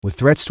With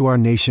threats to our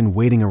nation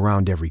waiting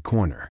around every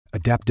corner,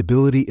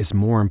 adaptability is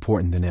more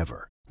important than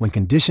ever. When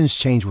conditions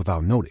change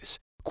without notice,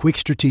 quick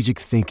strategic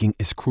thinking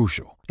is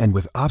crucial. And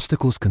with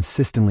obstacles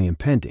consistently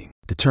impending,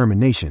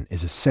 determination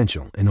is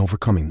essential in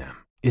overcoming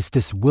them. It's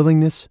this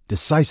willingness,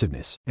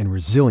 decisiveness, and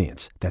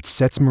resilience that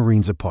sets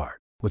Marines apart.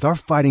 With our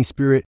fighting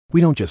spirit, we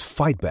don't just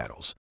fight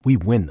battles, we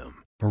win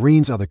them.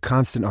 Marines are the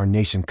constant our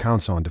nation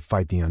counts on to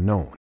fight the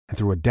unknown. And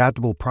through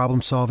adaptable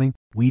problem solving,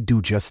 we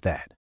do just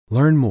that.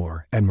 Learn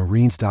more at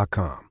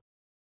marines.com.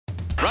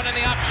 Running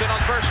the option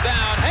on first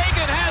down.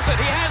 Hagan has it.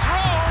 He has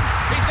Rome.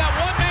 He's got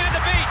one man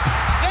to beat.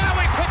 Now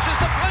he pitches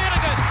to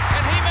Flanagan,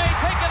 and he may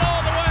take it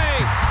all the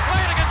way.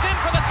 Flanagan's in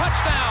for the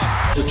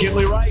touchdown.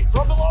 McKinley Wright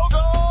from the logo.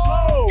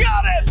 Oh,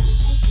 got it!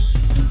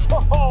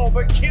 Oh,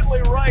 McKinley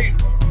Wright.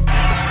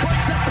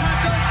 Breaks a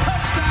tackle.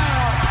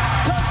 Touchdown!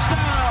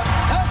 Touchdown!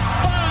 That's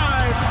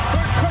 5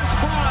 for Chris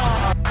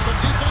Brown. The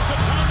defense of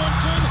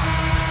Tomlinson.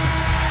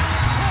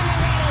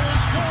 Colorado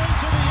is going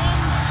to the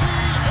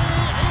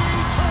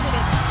NCAA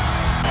tournament.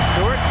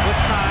 Stewart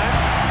with time.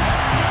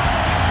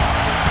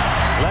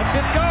 Lets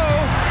it go.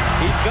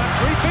 He's got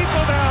 3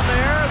 people down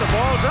there. The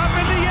ball's up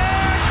in the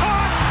air.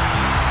 Caught!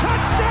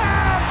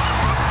 Touchdown!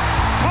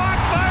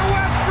 Caught by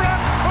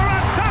Westbrook for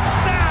a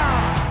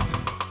touchdown!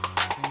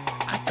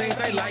 I think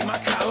they like my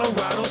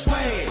Colorado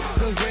swag,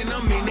 'cause when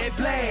I'm in that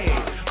flag,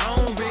 I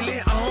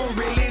don't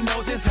really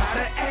know just how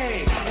to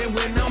act. And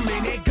when I'm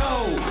in that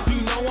goal,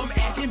 you know I'm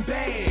acting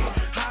bad.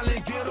 Holla,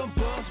 get a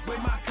bus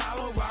with my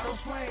Colorado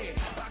swag.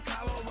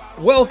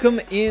 Welcome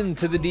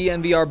into the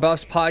DNVR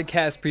Buffs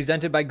podcast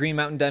presented by Green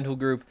Mountain Dental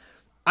Group.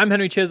 I'm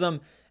Henry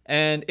Chisholm,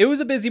 and it was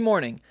a busy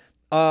morning.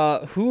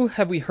 Who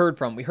have we heard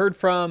from? We heard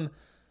from,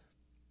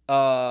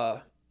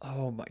 oh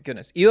my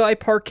goodness, Eli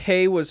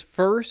Parquet was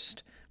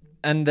first,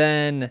 and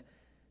then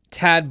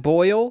Tad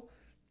Boyle,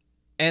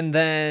 and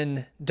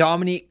then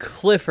Dominique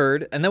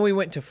Clifford, and then we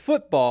went to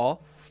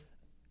football,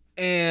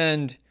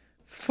 and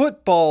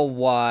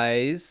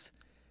football-wise,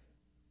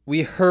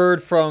 we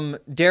heard from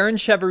Darren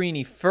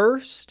Cheverini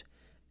first,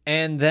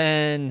 and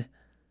then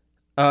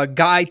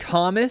Guy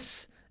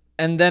Thomas,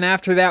 and then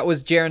after that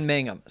was Jaron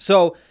Mangum.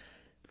 So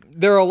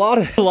there are a lot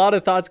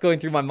of thoughts going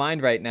through my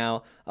mind right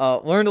now.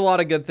 Learned a lot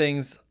of good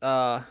things.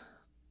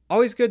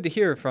 Always good to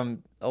hear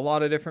from a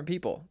lot of different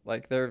people.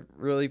 Like, they're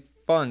really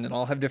fun and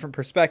all have different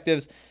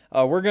perspectives.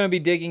 We're going to be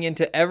digging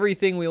into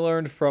everything we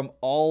learned from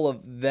all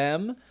of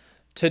them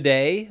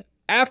today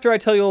after I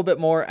tell you a little bit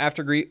more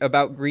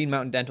about Green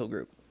Mountain Dental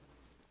Group.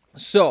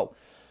 So,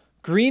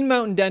 Green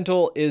Mountain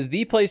Dental is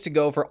the place to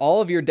go for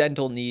all of your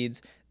dental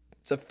needs.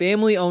 It's a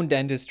family-owned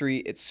dentistry.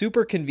 It's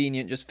super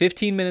convenient, just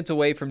 15 minutes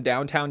away from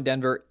downtown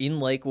Denver in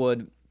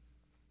Lakewood.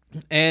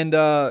 And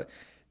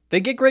they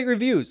get great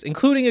reviews,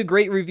 including a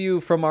great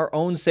review from our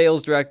own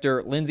sales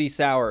director, Lindsay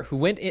Sauer, who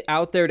went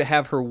out there to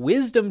have her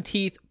wisdom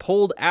teeth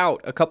pulled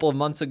out a couple of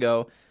months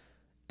ago.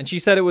 And she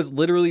said it was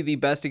literally the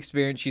best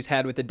experience she's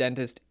had with a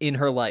dentist in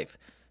her life.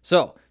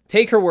 So,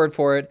 take her word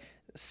for it.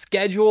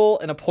 Schedule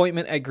an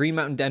appointment at Green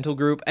Mountain Dental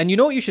Group. And you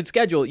know what you should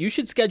schedule? You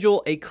should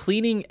schedule a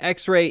cleaning,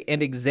 x-ray,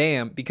 and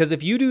exam, because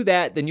if you do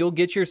that, then you'll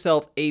get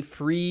yourself a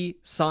free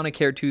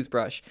Sonicare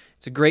toothbrush.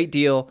 It's a great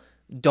deal.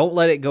 Don't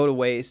let it go to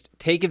waste.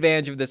 Take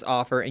advantage of this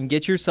offer and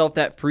get yourself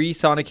that free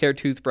Sonicare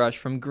toothbrush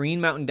from Green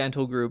Mountain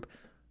Dental Group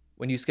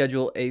when you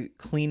schedule a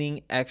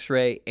cleaning,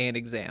 x-ray, and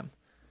exam.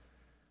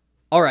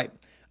 All right.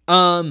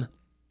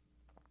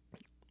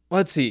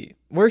 Let's see.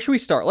 Where should we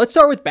start? Let's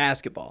start with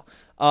basketball.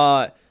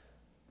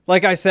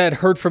 Like I said,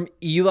 heard from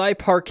Eli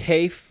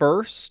Parquet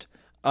first,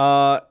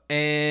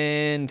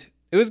 and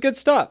it was good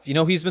stuff. You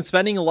know, he's been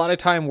spending a lot of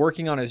time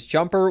working on his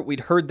jumper.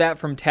 We'd heard that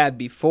from Tad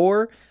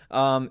before,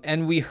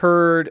 and we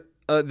heard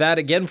that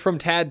again from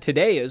Tad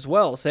today as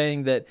well,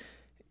 saying that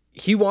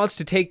he wants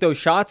to take those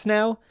shots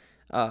now.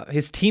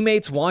 His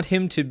teammates want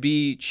him to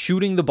be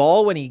shooting the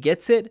ball when he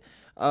gets it,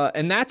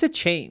 and that's a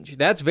change.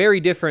 That's very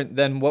different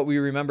than what we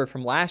remember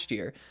from last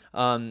year.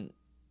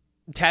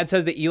 Tad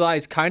says that Eli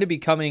is kind of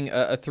becoming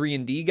a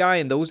 3-and-D guy,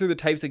 and those are the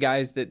types of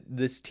guys that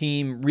this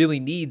team really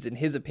needs, in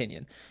his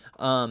opinion.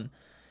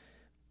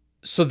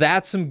 So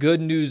that's some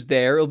good news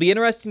there. It'll be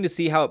interesting to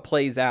see how it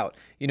plays out.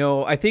 You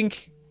know, I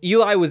think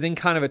Eli was in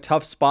kind of a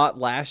tough spot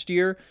last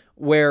year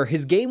where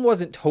his game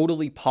wasn't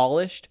totally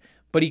polished,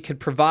 but he could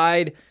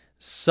provide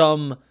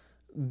some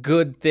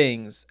good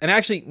things. And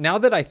actually, now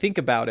that I think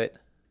about it,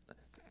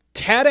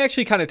 Tad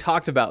actually kind of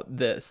talked about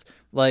this.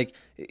 Like,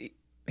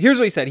 here's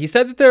what he said. He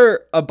said that there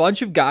are a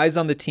bunch of guys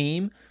on the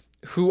team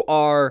who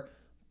are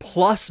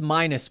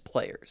plus-minus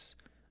players,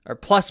 or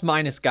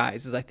plus-minus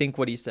guys is I think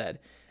what he said.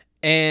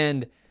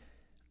 And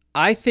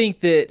I think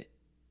that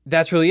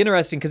that's really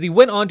interesting because he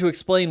went on to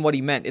explain what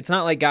he meant. It's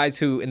not like guys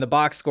who in the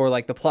box score,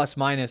 like the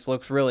plus-minus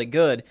looks really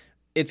good.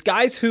 It's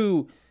guys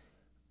who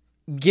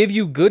give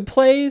you good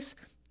plays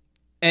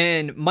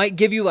and might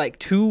give you like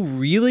 2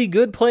 really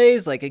good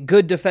plays, like a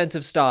good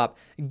defensive stop,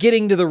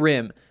 getting to the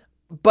rim,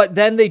 but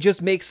then they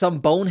just make some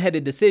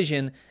boneheaded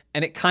decision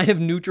and it kind of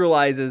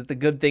neutralizes the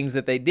good things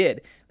that they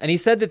did. And he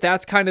said that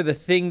that's kind of the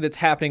thing that's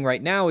happening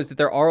right now, is that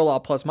there are a lot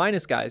of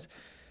plus-minus guys.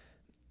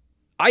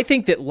 I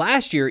think that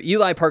last year,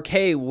 Eli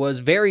Parquet was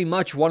very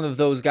much one of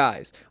those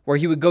guys where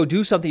he would go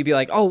do something and be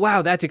like, oh,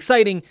 wow, that's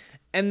exciting.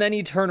 And then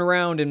he'd turn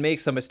around and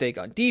make some mistake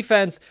on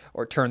defense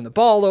or turn the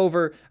ball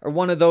over or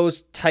one of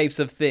those types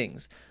of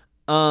things.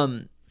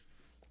 I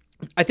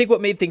think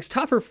what made things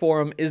tougher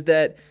for him is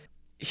that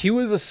he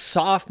was a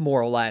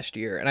sophomore last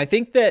year. And I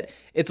think that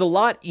it's a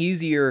lot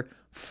easier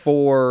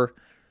for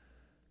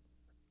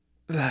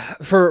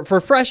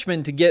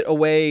freshmen to get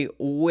away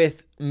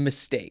with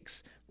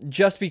mistakes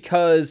just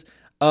because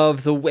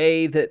of the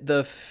way that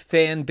the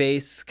fan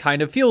base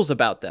kind of feels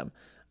about them.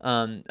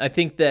 I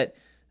think that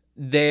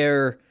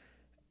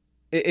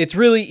it's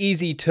really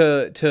easy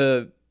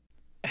to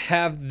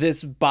have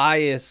this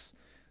bias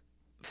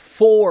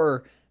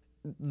for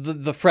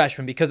the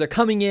freshmen because they're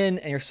coming in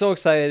and you're so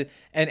excited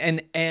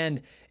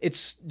and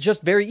it's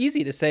just very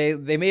easy to say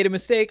they made a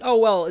mistake. Oh,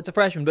 well, it's a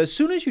freshman. But as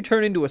soon as you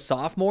turn into a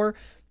sophomore,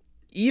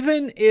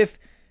 even if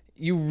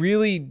you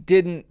really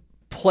didn't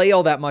play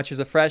all that much as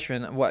a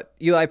freshman,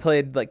 Eli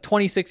played like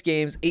 26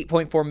 games,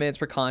 8.4 minutes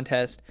per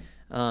contest.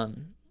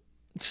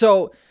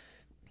 So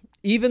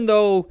even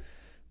though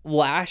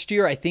last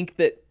year, I think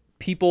that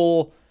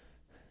people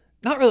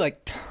not really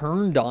like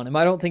turned on him.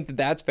 I don't think that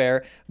that's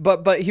fair,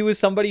 but he was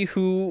somebody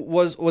who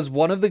was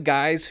one of the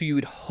guys who you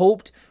had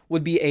hoped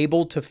would be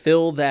able to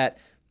fill that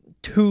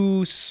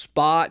 2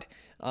 spot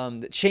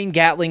that Shane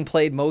Gatling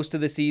played most of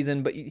the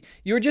season, but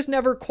you were just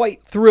never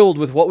quite thrilled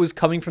with what was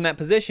coming from that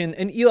position,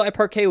 and Eli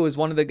Parquet was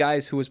one of the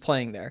guys who was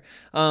playing there.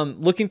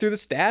 Looking through the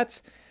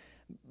stats,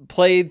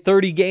 played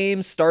 30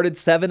 games, started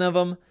 7 of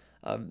them,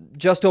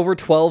 just over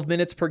 12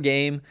 minutes per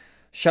game,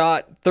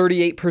 shot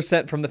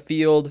 38% from the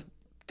field,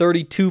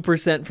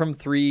 32% from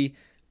 3,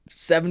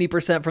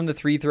 70% from the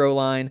free throw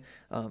line,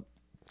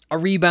 a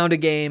rebound a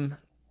game,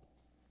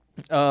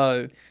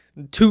 2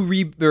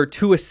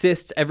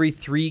 assists every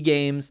 3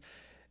 games,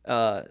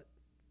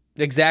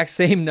 exact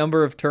same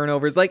number of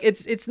turnovers. Like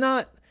it's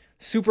not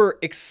super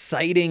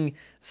exciting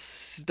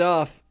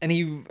stuff, and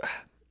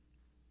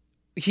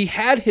he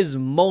had his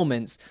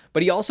moments,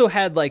 but he also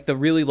had like the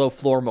really low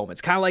floor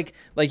moments. Kind of like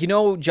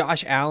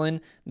Josh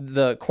Allen,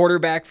 the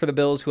quarterback for the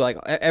Bills, who like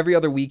every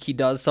other week he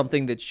does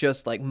something that's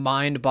just like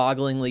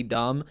mind-bogglingly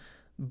dumb,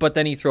 but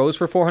then he throws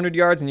for 400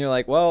 yards and you're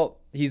like, well,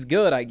 he's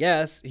good, I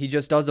guess. He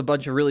just does a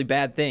bunch of really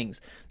bad things.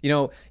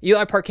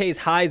 Eli Parquet's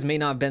highs may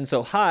not have been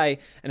so high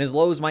and his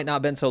lows might not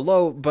have been so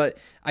low, but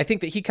I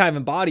think that he kind of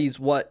embodies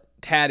what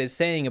Tad is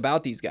saying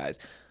about these guys.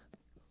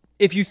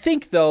 If you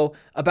think, though,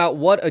 about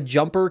what a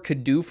jumper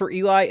could do for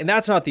Eli, and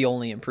that's not the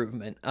only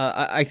improvement,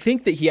 I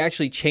think that he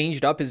actually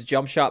changed up his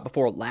jump shot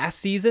before last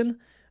season,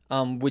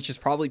 which is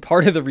probably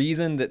part of the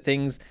reason that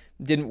things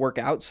didn't work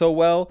out so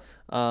well.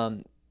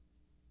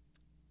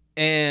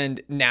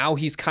 And now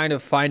he's kind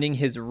of finding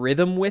his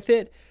rhythm with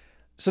it.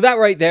 So that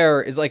right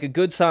there is like a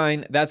good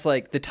sign. That's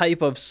like the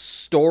type of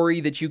story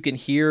that you can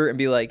hear and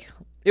be like,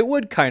 it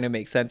would kind of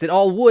make sense. It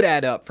all would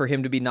add up for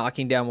him to be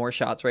knocking down more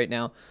shots right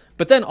now.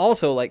 But then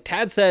also, like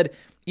Tad said,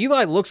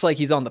 Eli looks like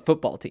he's on the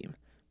football team.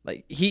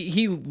 Like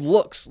he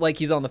looks like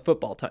he's on the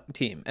football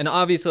team. And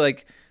obviously,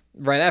 like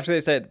right after they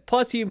said,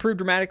 plus he improved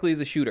dramatically as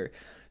a shooter.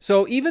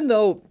 So even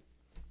though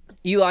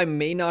Eli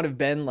may not have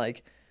been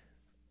like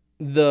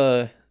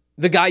the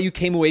guy you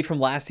came away from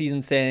last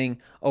season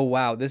saying, oh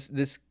wow, this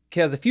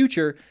kid has a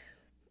future,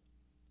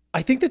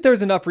 I think that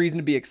there's enough reason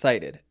to be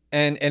excited.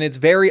 And it's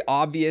very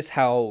obvious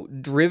how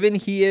driven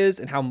he is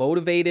and how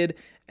motivated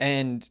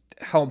and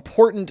how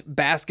important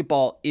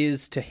basketball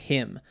is to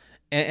him.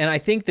 And I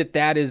think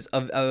that is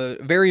a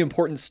very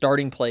important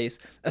starting place,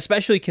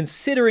 especially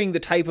considering the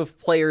type of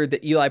player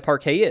that Eli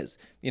Parquet is.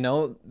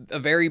 A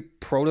very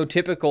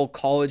prototypical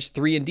college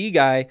 3-and-D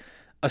guy,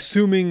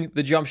 assuming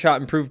the jump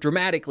shot improved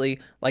dramatically,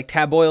 like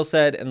Tad Boyle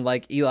said and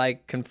like Eli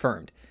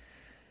confirmed.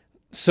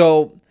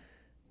 So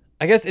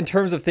I guess in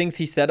terms of things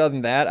he said other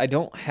than that, I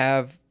don't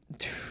have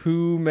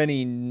too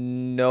many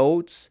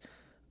notes,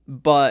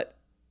 but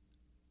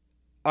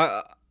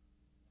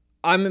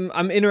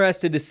I'm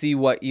interested to see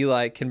what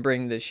Eli can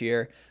bring this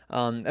year,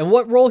 and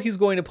what role he's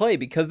going to play,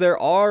 because there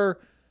are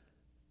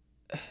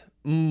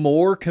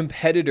more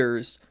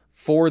competitors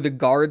for the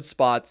guard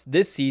spots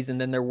this season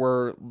than there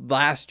were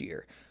last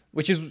year,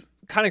 which is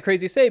kind of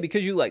crazy to say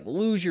because you like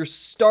lose your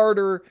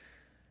starter,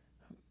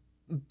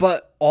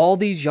 but all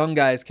these young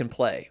guys can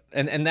play.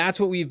 And that's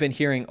what we've been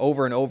hearing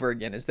over and over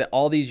again, is that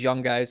all these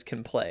young guys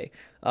can play.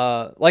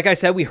 Like I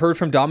said, we heard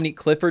from Dominique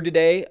Clifford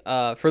today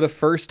for the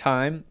first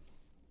time.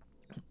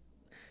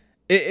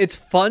 It's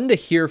fun to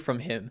hear from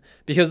him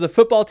because the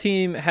football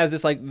team has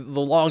this like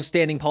the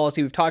long-standing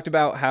policy. We've talked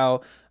about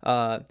how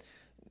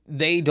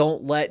they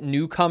don't let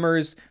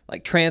newcomers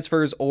like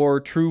transfers or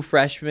true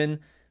freshmen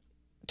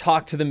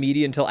talk to the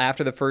media until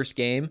after the first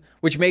game,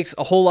 which makes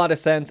a whole lot of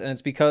sense. And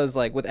it's because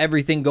like with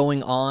everything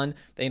going on,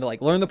 they need to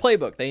like learn the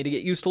playbook. They need to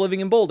get used to living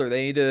in Boulder.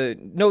 They need to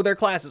know their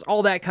classes,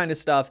 all that kind of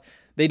stuff.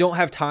 They don't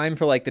have time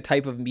for like the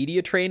type of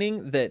media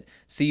training that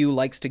CU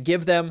likes to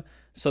give them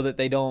so that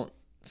they don't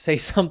say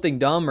something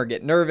dumb or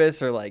get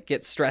nervous or like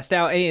get stressed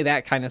out, any of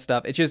that kind of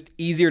stuff. It's just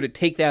easier to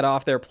take that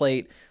off their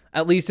plate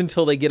at least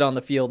until they get on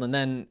the field, and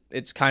then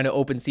it's kind of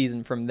open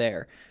season from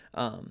there.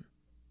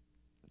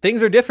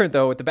 Things are different,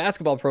 though, with the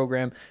basketball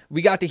program.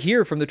 We got to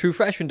hear from the true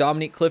freshman,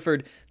 Dominique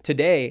Clifford,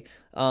 today,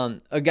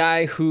 a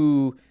guy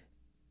who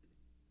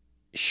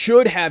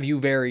should have you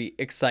very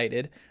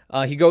excited.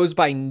 He goes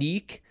by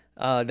Neek.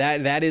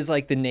 That is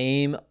like the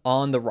name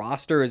on the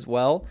roster as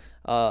well.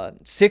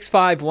 6'5",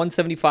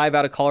 175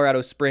 out of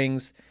Colorado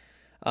Springs.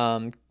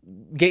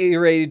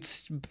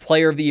 Gatorade's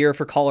player of the year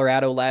for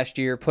Colorado last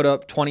year, put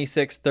up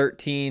 26,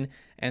 13,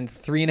 and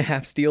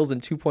 3.5 steals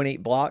and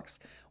 2.8 blocks,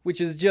 which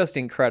is just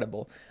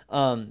incredible.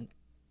 Talking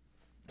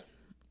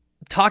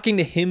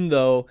to him,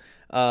 though,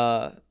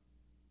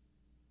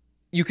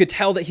 you could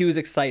tell that he was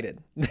excited.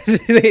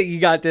 He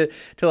got to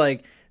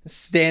like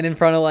stand in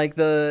front of like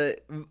the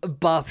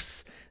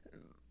Buffs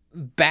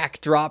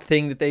backdrop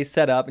thing that they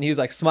set up, and he was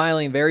like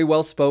smiling, very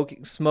well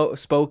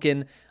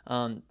spoken.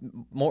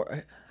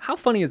 More, how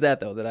funny is that,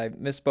 though, that I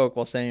misspoke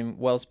while saying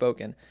well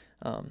spoken?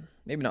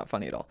 Maybe not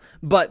funny at all,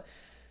 but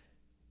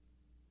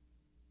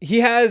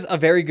he has a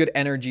very good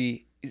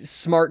energy.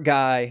 Smart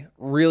guy,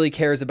 really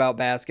cares about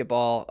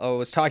basketball. I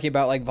was talking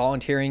about like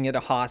volunteering at a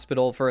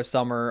hospital for a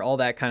summer, all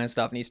that kind of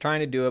stuff, and he's trying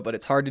to do it, but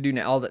it's hard to do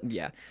now. All that,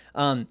 yeah.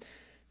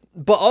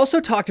 But also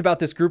talked about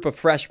this group of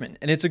freshmen,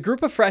 and it's a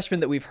group of freshmen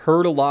that we've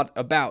heard a lot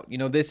about. You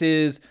know, this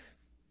is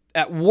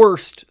at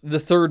worst the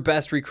third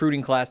best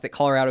recruiting class that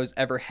Colorado's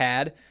ever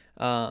had,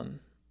 and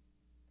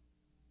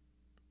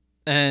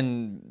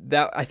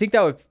that, I think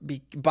that would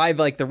be, by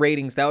like the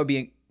ratings, that would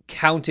be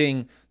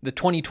counting the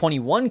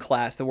 2021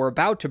 class that we're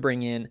about to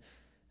bring in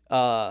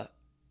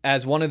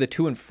as one of the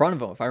two in front of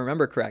them, if I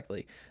remember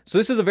correctly. So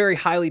this is a very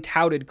highly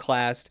touted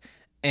class,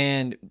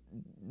 and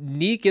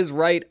Neek is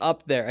right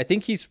up there. I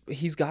think he's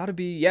got to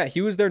be, yeah,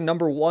 he was their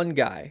number one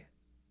guy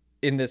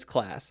in this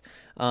class.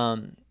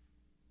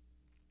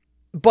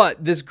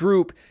 But this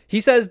group, he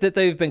says that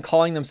they've been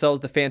calling themselves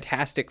the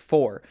Fantastic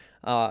Four.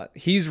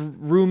 He's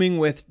rooming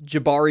with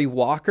Jabari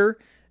Walker,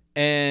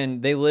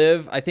 and they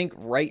live, I think,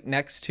 right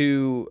next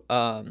to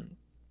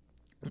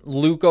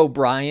Luke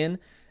O'Brien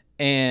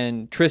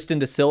and Tristan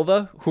Da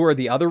Silva, who are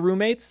the other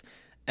roommates.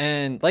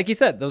 And like you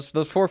said, those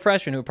four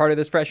freshmen who are part of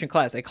this freshman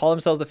class, they call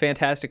themselves the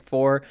Fantastic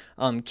Four.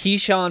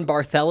 Keyshawn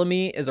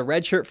Barthélemy is a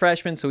redshirt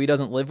freshman, so he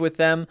doesn't live with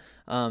them.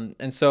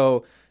 And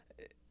so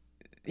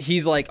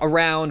he's like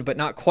around, but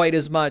not quite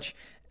as much.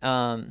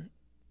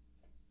 Dominique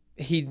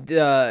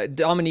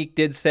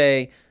did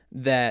say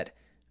that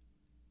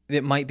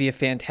it might be a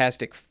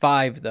Fantastic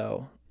Five,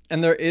 though.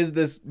 And there is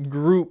this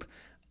group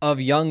of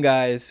young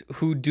guys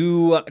who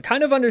do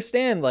kind of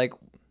understand like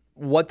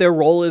what their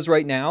role is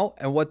right now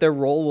and what their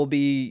role will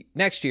be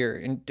next year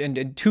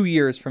and 2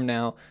 years from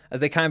now as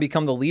they kind of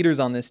become the leaders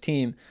on this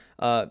team.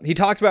 He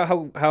talked about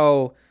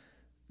how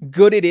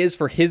good it is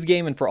for his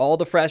game and for all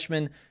the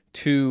freshmen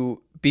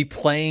to be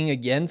playing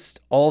against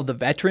all the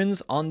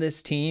veterans on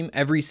this team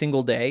every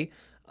single day,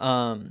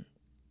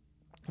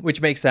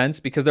 which makes sense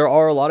because there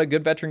are a lot of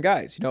good veteran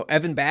guys. You know,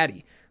 Evan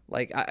Batty,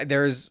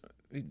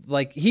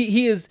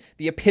 he is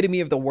the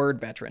epitome of the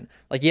word veteran.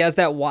 Like, he has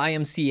that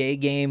YMCA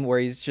game where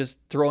he's just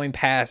throwing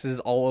passes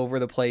all over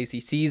the place. He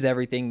sees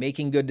everything,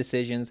 making good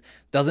decisions,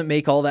 doesn't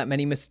make all that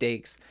many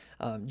mistakes.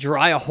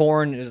 Jariah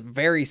Horn is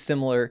very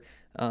similar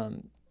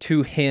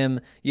to him.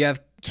 You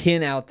have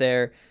Kin out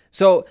there.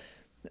 So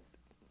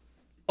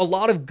a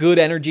lot of good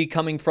energy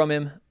coming from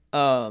him.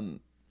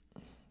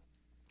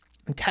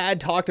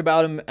 Tad talked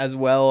about him as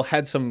well,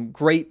 had some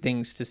great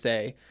things to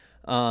say.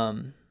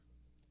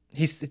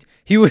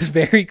 He was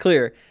very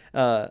clear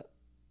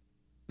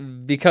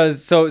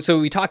because so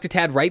we talked to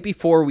Tad right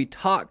before we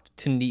talked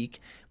to Neek,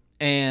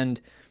 and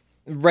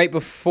right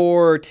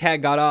before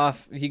Tad got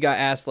off, he got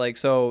asked like,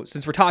 so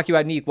since we're talking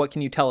about Neek, what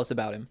can you tell us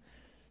about him?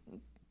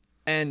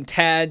 And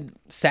Tad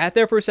sat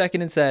there for a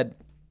second and said,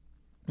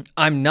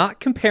 I'm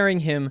not comparing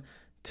him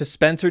to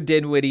Spencer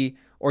Dinwiddie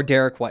or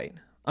Derek White.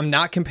 I'm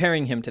not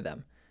comparing him to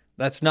them.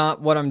 That's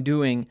not what I'm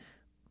doing.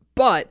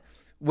 But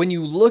when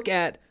you look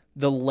at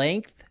the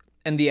length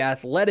and the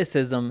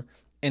athleticism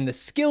and the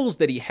skills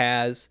that he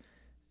has,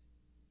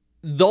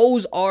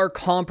 those are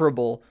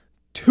comparable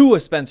to a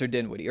Spencer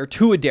Dinwiddie or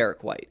to a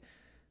Derek White.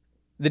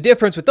 The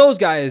difference with those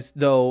guys,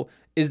 though,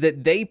 is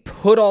that they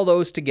put all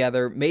those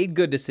together, made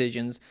good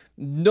decisions,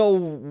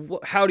 know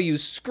how to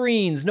use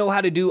screens, know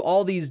how to do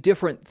all these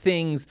different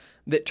things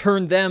that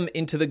turn them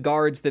into the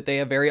guards that they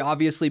have very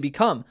obviously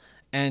become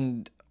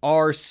and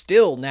are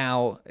still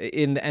now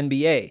in the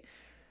NBA.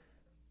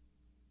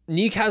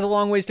 Neek has a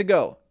long ways to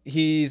go.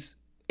 He's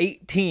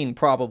 18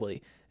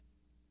 probably,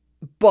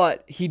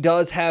 but he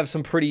does have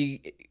some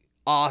pretty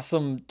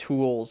awesome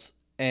tools,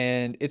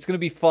 and it's going to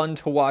be fun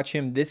to watch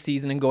him this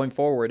season and going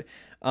forward.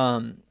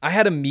 I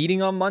had a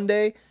meeting on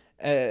Monday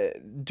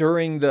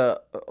during the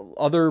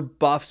other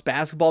Buffs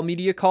basketball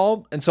media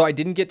call, and so I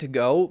didn't get to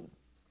go.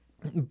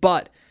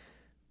 But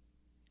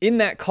in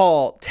that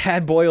call,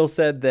 Tad Boyle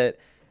said that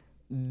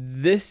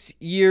this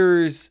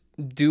year's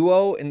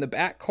duo in the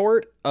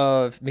backcourt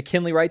of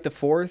McKinley Wright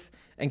IV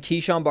and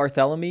Keyshawn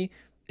Barthélemy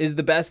is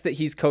the best that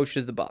he's coached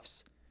as the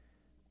Buffs.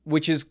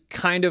 which is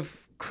kind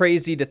of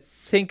crazy to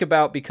think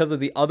about because of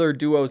the other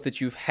duos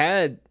that you've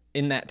had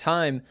in that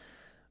time.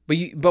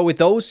 But with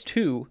those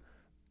two,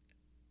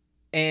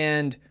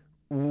 and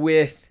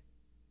with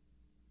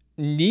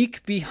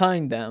Neek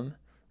behind them,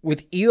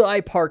 with Eli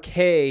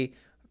Parquet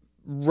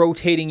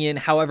rotating in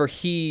however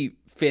he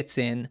fits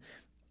in,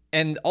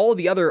 and all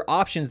the other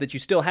options that you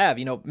still have,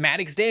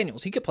 Maddox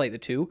Daniels, he could play the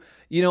two,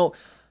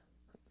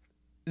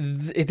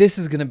 this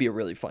is going to be a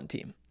really fun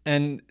team.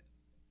 And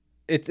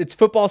it's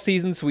football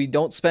season, so we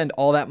don't spend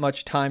all that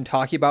much time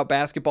talking about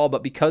basketball,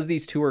 but because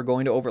these two are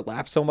going to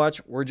overlap so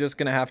much, we're just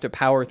going to have to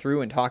power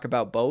through and talk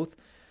about both,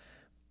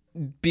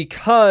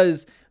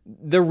 because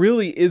there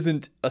really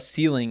isn't a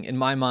ceiling in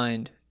my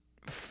mind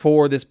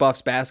for this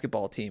Buffs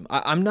basketball team.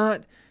 I'm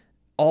not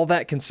all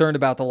that concerned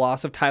about the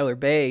loss of Tyler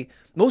Bay,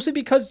 mostly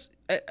because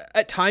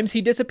at times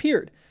he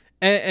disappeared.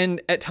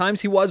 And at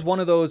times he was one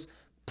of those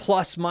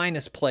plus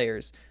minus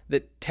players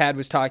that Tad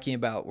was talking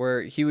about,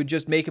 where he would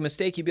just make a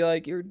mistake. He'd be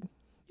like, you're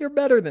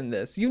better than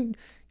this.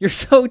 You're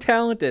so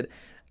talented.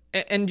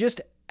 And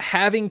just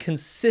having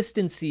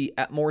consistency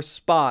at more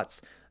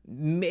spots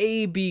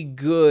may be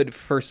good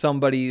for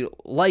somebody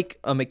like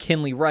a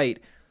McKinley Wright,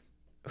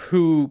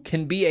 who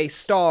can be a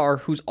star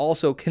who's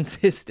also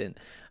consistent.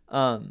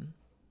 I'm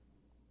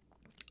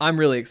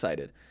really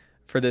excited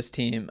for this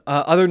team.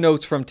 Other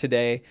notes from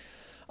today,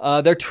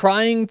 they're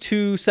trying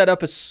to set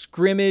up a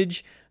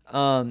scrimmage.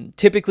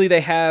 Typically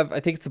they have, I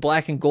think it's the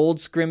black and gold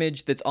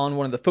scrimmage that's on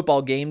one of the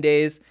football game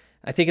days.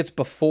 I think it's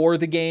before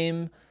the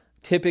game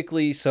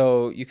typically,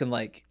 so you can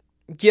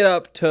get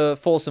up to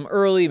Folsom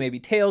early, maybe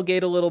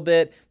tailgate a little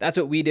bit. That's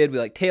what we did. We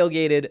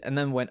tailgated and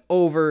then went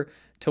over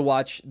to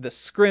watch the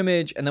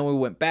scrimmage, and then we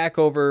went back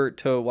over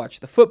to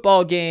watch the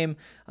football game.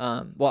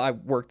 Well, I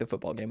worked the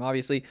football game,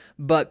 obviously,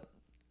 but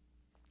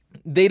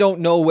they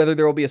don't know whether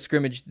there will be a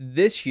scrimmage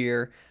this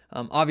year.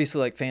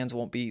 Obviously, fans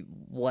won't be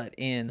let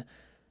in.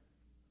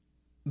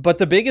 But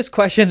the biggest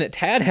question that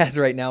Tad has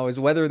right now is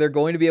whether they're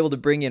going to be able to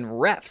bring in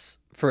refs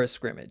for a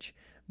scrimmage.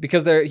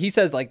 Because he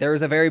says there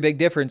is a very big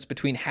difference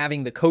between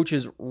having the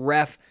coaches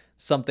ref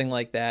something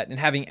like that and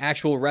having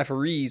actual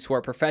referees who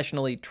are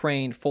professionally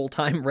trained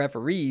full-time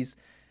referees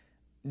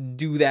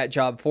do that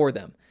job for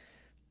them.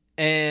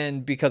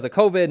 And because of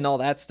COVID and all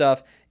that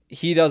stuff,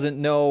 he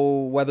doesn't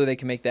know whether they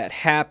can make that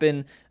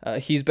happen.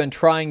 He's been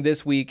trying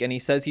this week, and he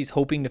says he's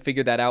hoping to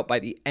figure that out by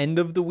the end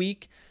of the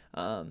week.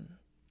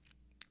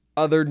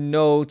 Other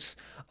notes.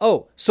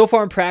 So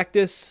far in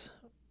practice,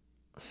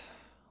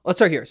 let's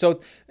start here.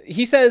 So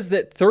he says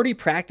that 30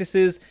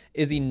 practices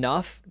is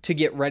enough to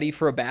get ready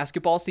for a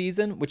basketball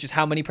season, which is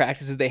how many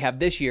practices they have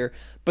this year,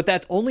 but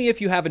that's only if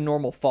you have a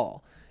normal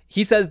fall.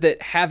 He says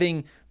that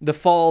having the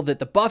fall that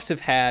the Buffs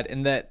have had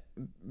and that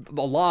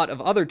a lot of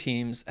other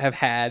teams have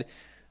had,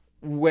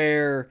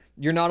 where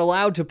you're not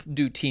allowed to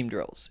do team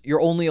drills.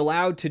 You're only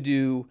allowed to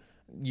do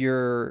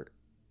your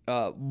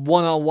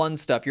one-on-one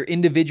stuff, your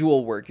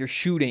individual work, your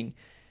shooting.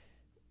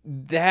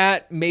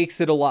 That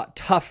makes it a lot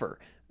tougher.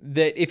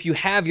 That if you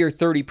have your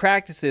 30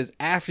 practices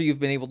after you've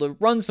been able to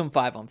run some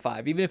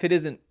 5-on-5, even if it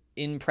isn't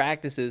in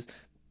practices,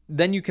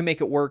 then you can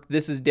make it work.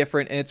 This is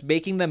different, and it's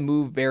making them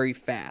move very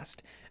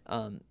fast.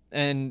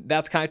 And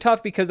that's kind of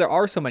tough because there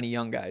are so many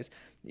young guys.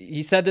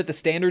 He said that the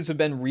standards have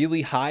been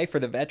really high for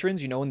the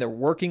veterans, when they're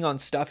working on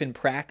stuff in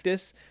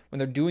practice, when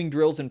they're doing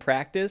drills in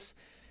practice,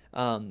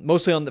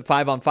 mostly on the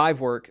 5-on-5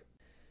 work.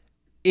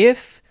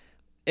 If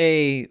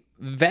a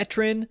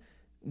veteran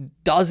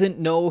doesn't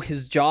know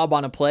his job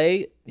on a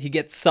play, he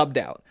gets subbed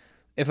out.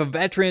 If a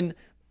veteran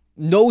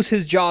knows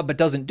his job but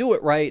doesn't do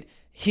it right,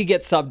 he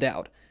gets subbed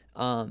out.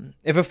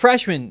 If a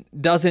freshman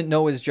doesn't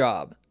know his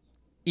job,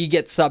 he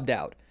gets subbed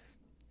out.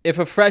 If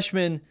a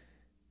freshman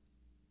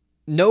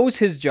knows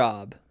his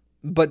job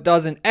but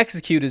doesn't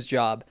execute his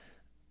job,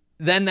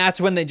 then that's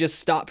when they just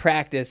stop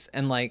practice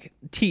and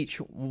teach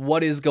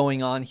what is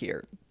going on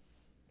here.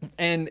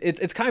 And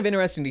it's kind of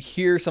interesting to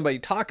hear somebody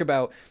talk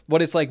about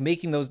what it's like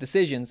making those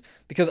decisions,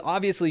 because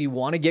obviously you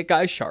want to get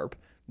guys sharp.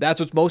 That's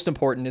what's most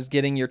important, is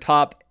getting your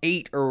top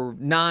 8 or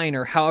 9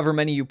 or however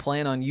many you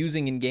plan on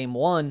using in game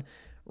 1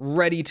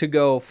 ready to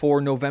go for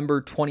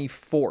November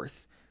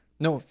 24th.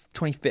 No,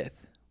 25th.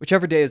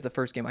 Whichever day is the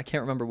first game. I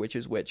can't remember which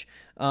is which.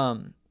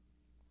 But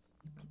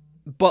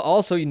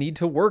also you need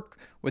to work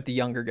with the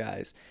younger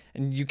guys,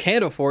 and you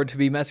can't afford to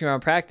be messing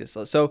around practice.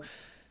 So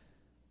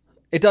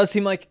it does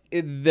seem like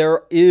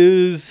there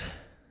is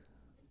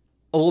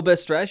a little bit of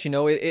stress.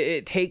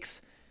 It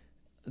takes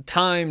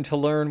time to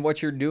learn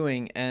what you're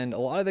doing. And a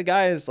lot of the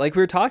guys, like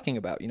we were talking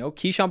about,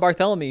 Keyshawn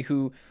Bartholomew,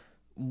 who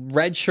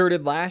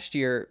redshirted last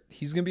year,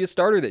 he's going to be a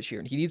starter this year,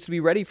 and he needs to be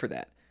ready for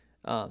that.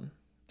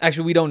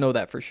 Actually, we don't know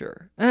that for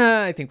sure.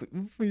 I think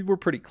we're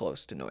pretty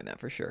close to knowing that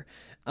for sure.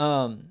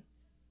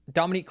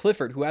 Dominique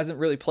Clifford, who hasn't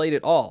really played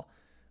at all.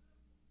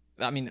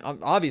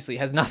 Obviously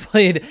has not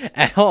played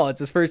at all. It's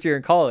his first year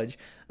in college.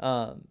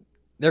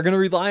 They're going to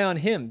rely on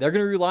him. They're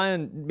going to rely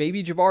on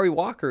maybe Jabari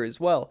Walker as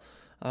well.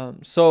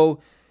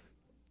 So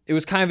it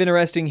was kind of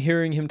interesting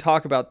hearing him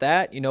talk about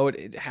that.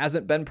 It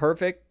hasn't been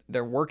perfect.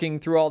 They're working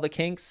through all the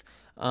kinks.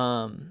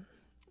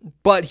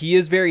 But he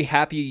is very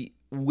happy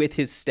with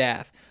his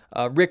staff.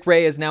 Rick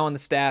Ray is now on the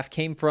staff,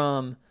 came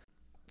from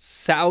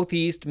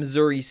Southeast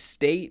Missouri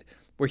State,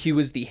 where he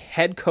was the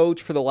head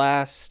coach for the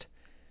last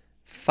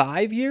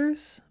 5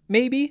 years,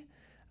 maybe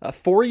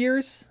 4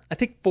 years. I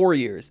think 4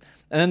 years.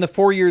 And then the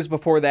 4 years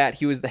before that,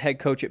 he was the head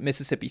coach at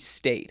Mississippi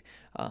State.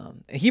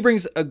 And he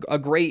brings a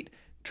great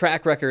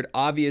track record,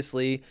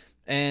 obviously.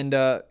 And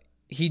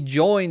he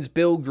joins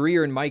Bill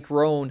Greer and Mike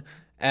Rohn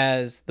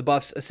as the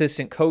Buffs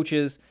assistant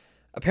coaches.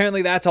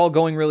 Apparently that's all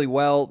going really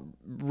well.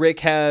 Rick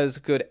has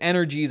good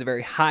energy. He's a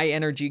very high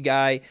energy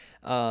guy.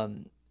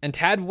 And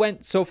Tad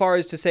went so far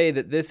as to say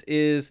that this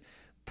is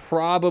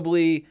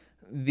probably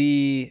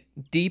the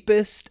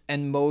deepest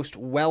and most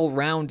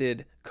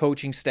well-rounded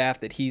coaching staff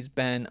that he's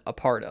been a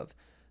part of.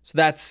 So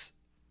that's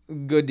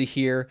good to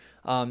hear.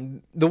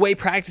 The way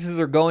practices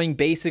are going,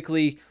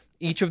 basically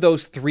each of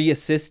those 3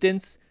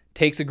 assistants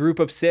takes a group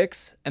of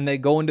 6 and they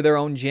go into their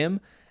own gym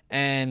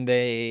and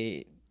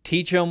they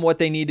teach them what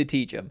they need to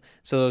teach them.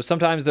 So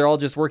sometimes they're all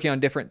just working on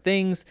different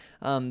things.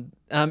 It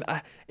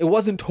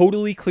wasn't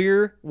totally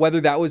clear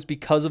whether that was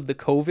because of the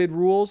COVID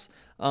rules.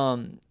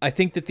 I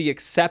think that the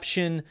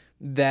exception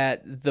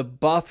that the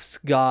Buffs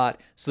got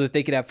so that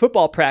they could have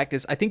football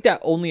practice, I think that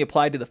only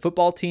applied to the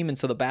football team, and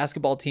so the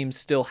basketball teams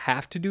still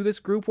have to do this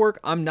group work.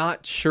 I'm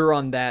not sure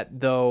on that,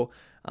 though,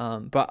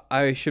 but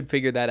I should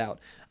figure that out.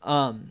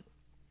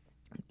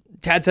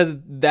 Tad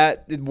says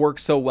that it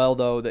works so well,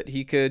 though, that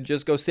he could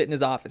just go sit in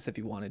his office if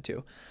he wanted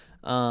to.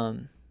 I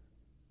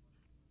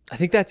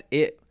think that's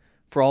it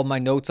for all my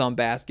notes on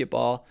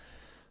basketball.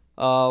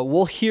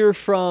 We'll hear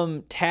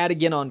from Tad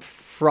again on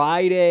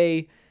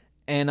Friday,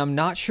 and I'm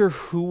not sure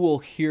who we'll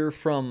hear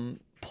from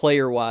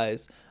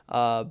player-wise,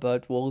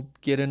 but we'll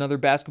get another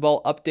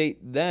basketball update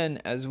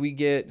then as we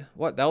get,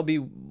 that'll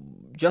be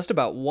just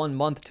about 1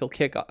 month till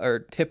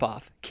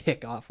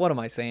kickoff. What am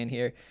I saying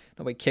here?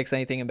 Nobody kicks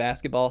anything in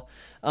basketball.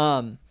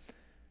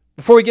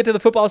 Before we get to the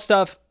football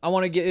stuff, I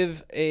want to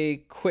give a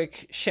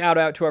quick shout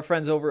out to our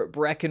friends over at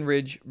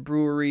Breckenridge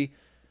Brewery.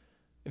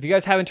 If you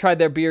guys haven't tried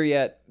their beer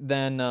yet,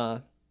 then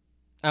I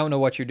don't know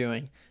what you're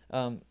doing.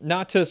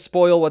 Not to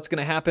spoil what's going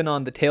to happen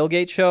on the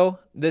tailgate show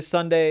this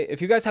Sunday.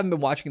 If you guys haven't been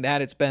watching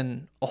that, it's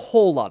been a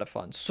whole lot of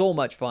fun. So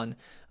much fun.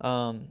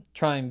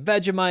 Trying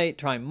Vegemite,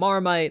 trying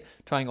Marmite,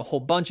 trying a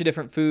whole bunch of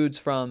different foods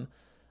from,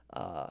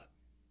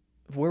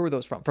 where were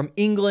those from? From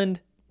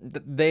England.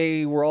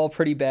 They were all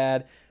pretty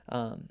bad.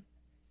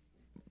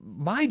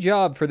 My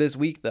job for this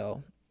week,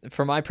 though,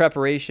 for my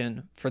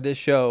preparation for this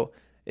show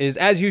is,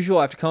 as usual,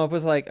 I have to come up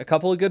with like a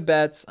couple of good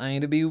bets. I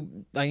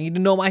need to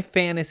know my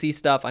fantasy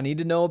stuff. I need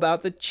to know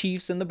about the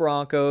Chiefs and the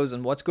Broncos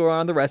and what's going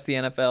on in the rest of the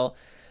NFL.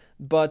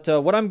 But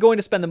what I'm going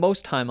to spend the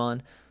most time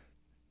on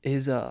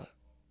is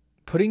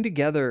putting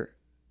together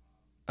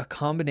a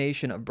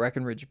combination of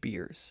Breckenridge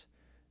beers.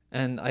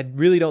 And I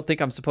really don't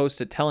think I'm supposed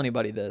to tell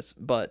anybody this,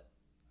 but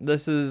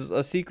this is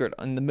a secret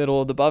in the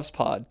middle of the Buffs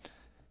pod,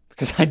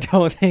 because I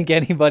don't think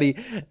anybody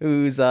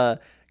who's going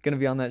to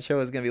be on that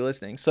show is going to be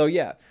listening. So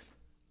yeah,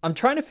 I'm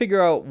trying to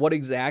figure out what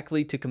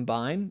exactly to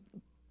combine.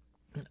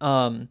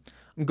 I'm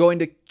going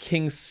to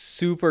King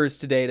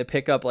Soopers today to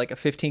pick up like a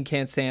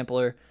 15-can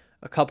sampler,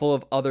 a couple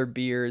of other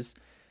beers.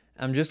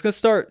 I'm just going to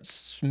start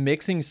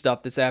mixing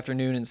stuff this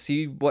afternoon and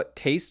see what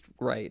tastes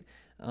right.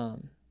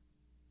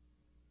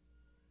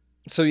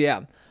 So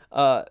yeah,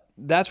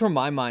 that's where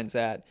my mind's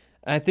at.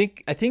 And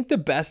I think the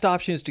best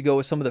option is to go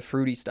with some of the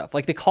fruity stuff.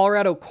 Like the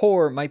Colorado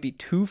Core might be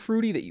too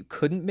fruity that you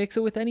couldn't mix it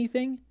with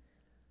anything.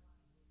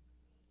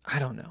 I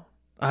don't know.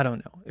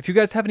 If you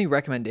guys have any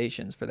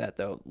recommendations for that,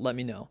 though, let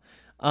me know.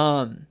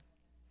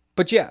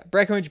 But yeah,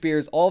 Breckenridge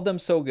beers, all of them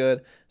so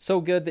good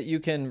that you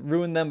can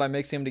ruin them by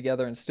mixing them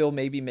together and still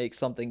maybe make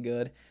something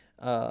good.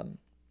 And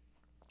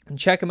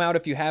check them out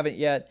if you haven't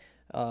yet.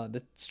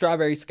 The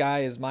Strawberry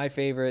Sky is my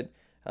favorite.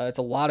 It's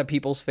a lot of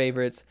people's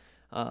favorites.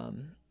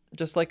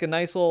 Just like a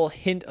nice little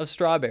hint of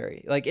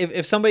strawberry. Like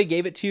if somebody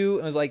gave it to you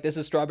and was like, this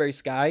is Strawberry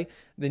Sky,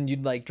 then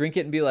you'd like drink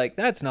it and be like,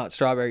 that's not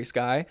Strawberry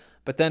Sky.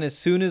 But then as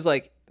soon as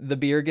like the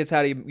beer gets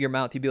out of your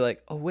mouth, you'd be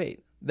like, oh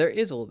wait, there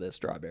is a little bit of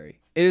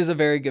strawberry. It is a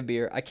very good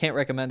beer. I can't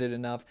recommend it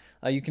enough.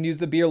 You can use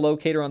the beer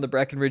locator on the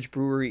Breckenridge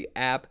Brewery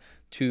app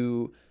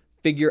to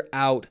figure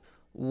out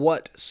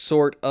what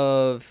sort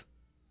of,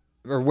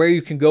 or where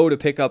you can go to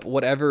pick up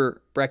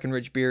whatever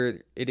Breckenridge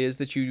beer it is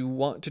that you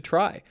want to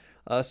try.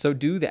 So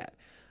do that.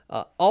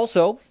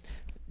 Also,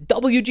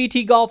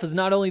 WGT Golf is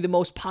not only the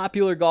most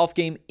popular golf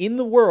game in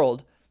the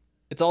world,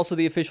 it's also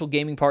the official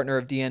gaming partner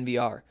of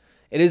DNVR.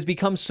 It has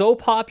become so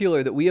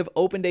popular that we have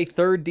opened a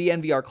third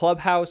DNVR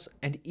clubhouse,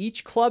 and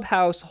each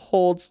clubhouse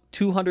holds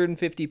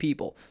 250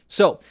 people.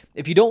 So,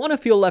 if you don't want to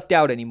feel left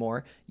out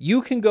anymore,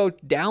 you can go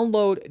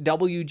download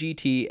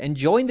WGT and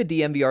join the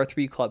DNVR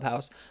 3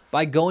 clubhouse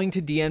by going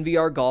to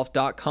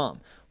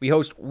dnvrgolf.com. We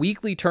host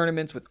weekly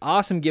tournaments with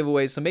awesome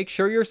giveaways, so make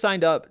sure you're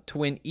signed up to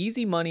win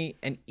easy money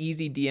and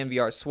easy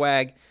DNVR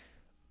swag.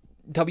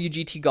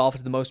 WGT Golf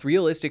is the most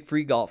realistic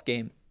free golf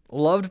game,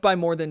 loved by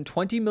more than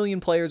 20 million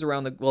players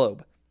around the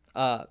globe.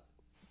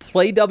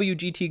 Play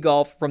WGT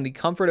Golf from the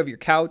comfort of your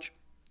couch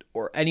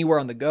or anywhere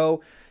on the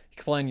go. You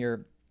can play on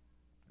your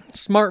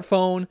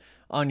smartphone,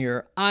 on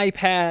your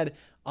iPad,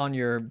 on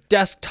your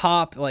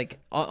desktop, like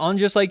on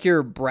just like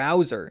your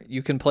browser,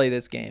 you can play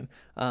this game.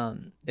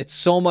 It's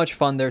so much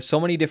fun. There's so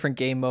many different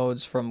game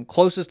modes, from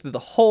closest to the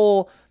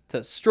hole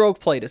to stroke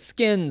play to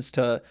skins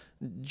to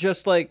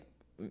just like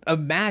a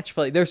match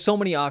play. There's so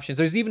many options.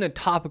 There's even a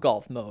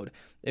Topgolf mode.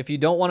 If you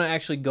don't want to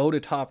actually go to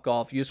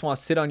Topgolf, you just want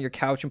to sit on your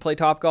couch and play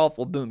Topgolf,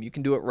 well, boom, you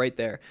can do it right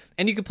there.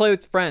 And you can play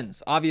with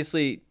friends.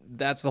 Obviously,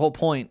 that's the whole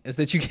point, is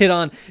that you get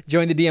on,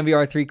 join the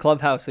DNVR3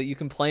 Clubhouse so you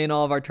can play in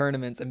all of our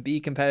tournaments and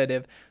be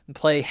competitive and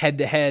play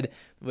head-to-head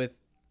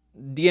with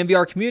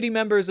DNVR community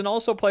members and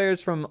also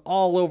players from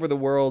all over the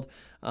world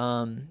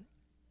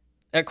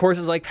at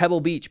courses like Pebble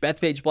Beach,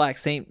 Bethpage Black,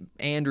 St.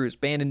 Andrews,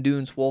 Bandon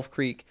Dunes, Wolf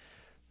Creek.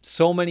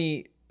 So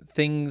many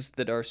things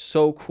that are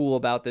so cool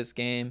about this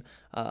game.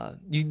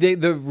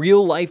 The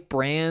real life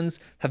brands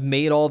have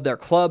made all of their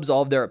clubs,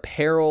 all of their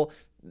apparel,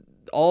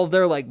 all of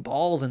their like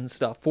balls and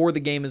stuff for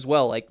the game as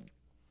well, like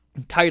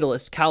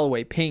Titleist,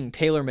 Callaway, Ping,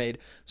 TaylorMade.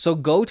 So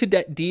go to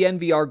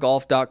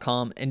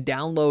dnvrgolf.com and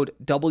download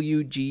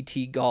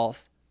WGT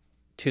Golf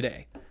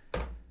today.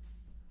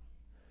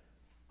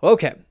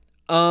 Okay.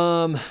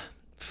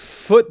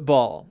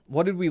 Football.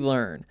 What did we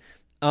learn?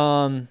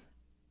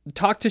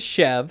 Talked to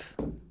Chev.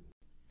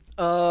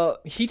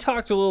 He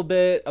talked a little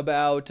bit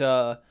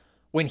about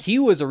when he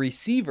was a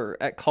receiver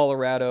at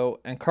Colorado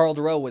and Karl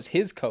Dorrell was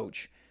his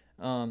coach.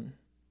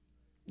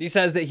 He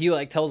says that he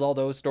like tells all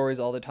those stories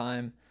all the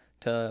time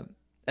to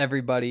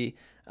everybody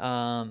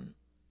on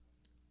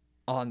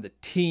the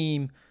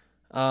team.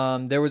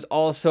 There was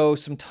also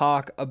some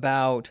talk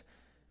about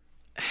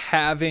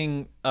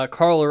having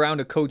Karl around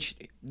to coach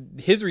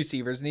his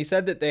receivers, and he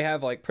said that they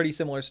have like pretty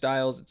similar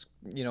styles. It's,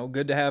 you know,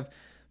 good to have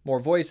more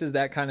voices,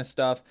 that kind of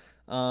stuff.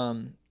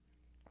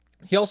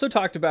 He also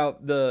talked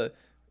about the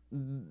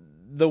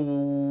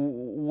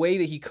way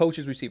that he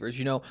coaches receivers,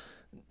 you know,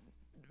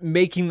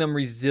 making them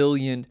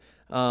resilient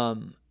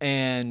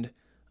and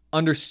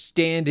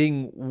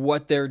understanding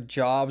what their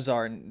jobs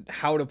are and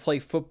how to play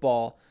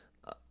football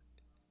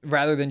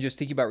rather than just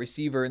thinking about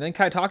receiver. And then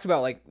kind of talked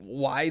about like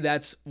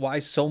why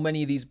so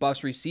many of these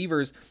bust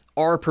receivers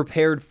are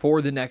prepared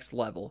for the next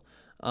level.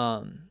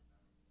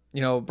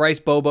 You know, Bryce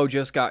Bobo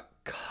just got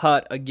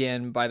cut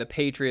again by the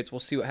Patriots. We'll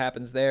see what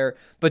happens there.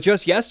 But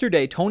just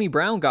yesterday, Tony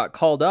Brown got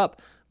called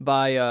up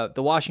by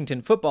the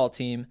Washington football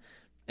team,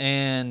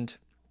 and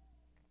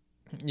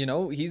you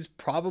know, he's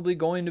probably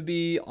going to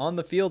be on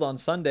the field on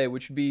Sunday,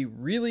 which would be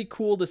really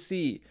cool to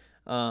see.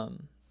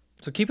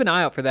 So keep an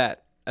eye out for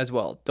that as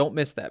well. Don't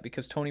miss that,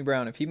 because Tony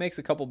Brown, if he makes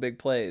a couple big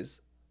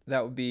plays,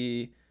 that would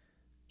be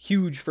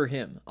huge for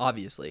him,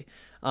 obviously.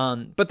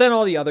 But then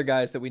all the other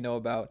guys that we know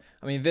about.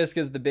 I mean,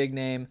 Visca's the big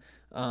name.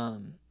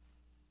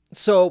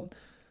 So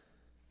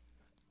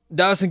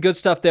that was some good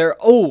stuff there.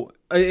 Oh,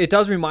 it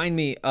does remind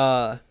me,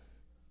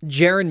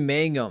 Jaron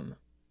Mangum,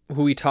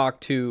 who we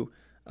talked to,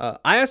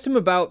 I asked him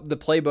about the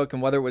playbook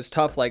and whether it was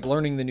tough, like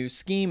learning the new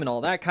scheme and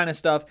all that kind of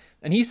stuff.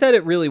 And he said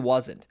it really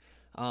wasn't.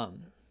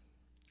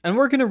 And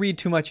we're going to read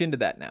too much into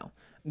that now.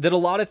 That a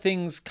lot of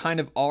things kind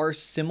of are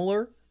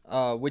similar,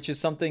 which is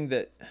something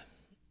that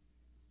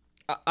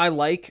I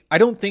like. I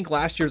don't think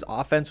last year's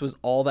offense was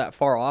all that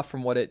far off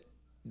from what it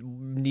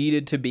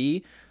needed to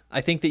be.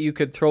 I think that you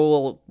could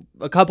throw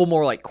a couple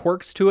more like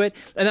quirks to it.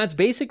 And that's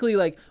basically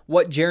like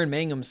what Jaron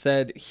Mangum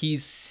said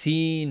he's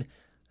seen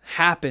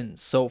happen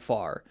so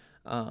far.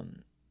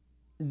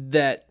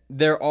 That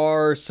there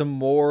are some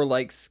more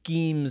like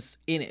schemes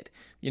in it.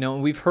 You know,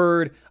 and we've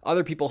heard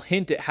other people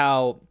hint at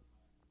how,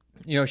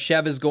 you know,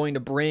 Chev is going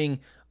to bring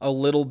a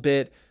little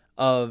bit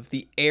of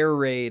the air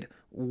raid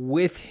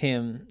with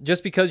him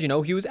just because, you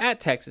know, he was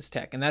at Texas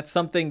Tech. And that's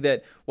something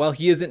that, while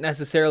he isn't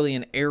necessarily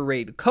an air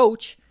raid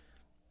coach,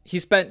 he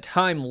spent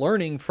time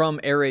learning from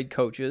air raid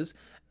coaches,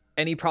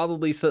 and he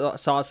probably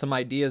saw some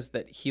ideas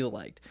that he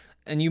liked.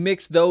 And you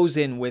mix those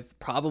in with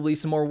probably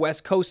some more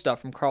West Coast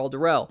stuff from Karl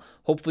Dorrell,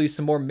 hopefully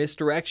some more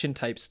misdirection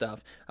type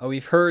stuff.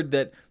 We've heard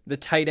that the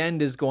tight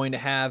end is going to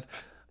have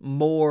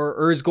more,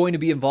 or is going to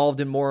be involved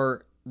in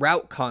more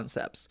route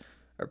concepts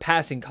or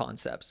passing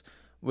concepts,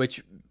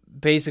 which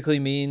basically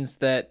means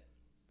that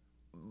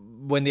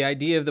when the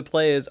idea of the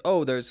play is,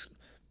 oh, there's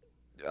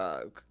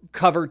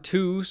cover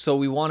 2, so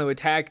we want to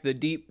attack the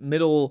deep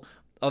middle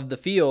of the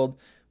field.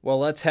 Well,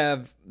 let's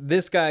have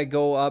this guy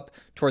go up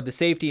toward the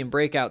safety and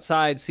break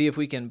outside, see if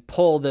we can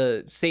pull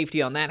the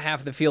safety on that half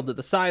of the field to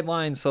the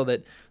sideline so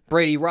that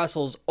Brady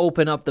Russell's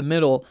open up the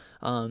middle.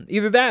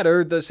 Either that,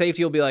 or the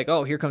safety will be like,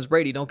 oh, here comes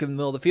Brady, don't give him the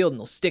middle of the field, and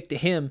they'll stick to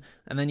him,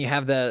 and then you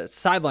have the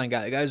sideline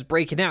guy, the guy who's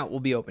breaking out will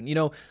be open. You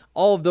know,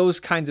 all of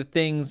those kinds of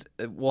things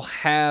will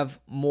have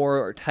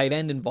more tight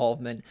end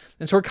involvement.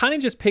 And so we're kind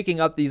of just picking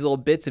up these little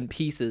bits and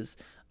pieces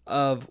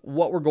of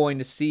what we're going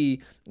to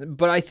see.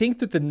 But I think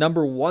that the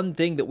number one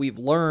thing that we've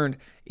learned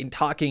in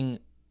talking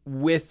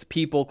with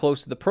people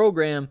close to the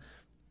program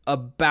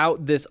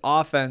about this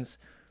offense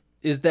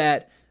is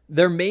that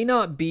there may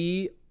not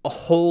be a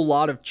whole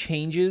lot of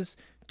changes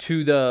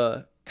to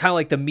the kind of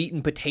like the meat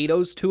and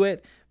potatoes to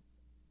it,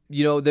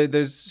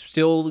 There's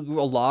still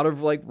a lot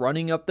of like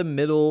running up the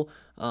middle,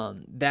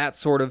 that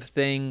sort of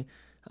thing.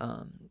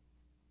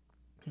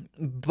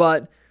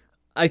 But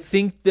I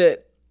think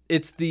that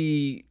it's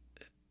the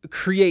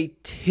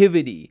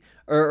creativity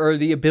or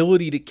the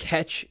ability to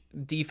catch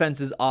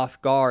defenses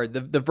off guard,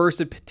 the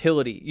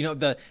versatility.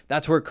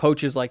 That's where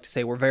coaches like to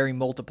say we're very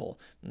multiple.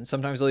 And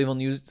sometimes they'll even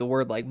use the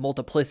word like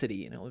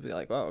multiplicity. It'll be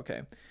like, oh,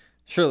 okay,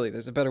 surely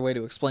there's a better way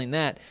to explain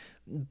that.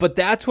 But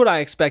that's what I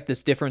expect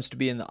this difference to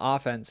be in the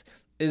offense,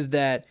 is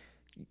that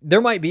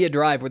there might be a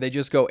drive where they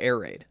just go air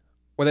raid,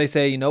 where they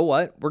say, you know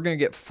what, we're going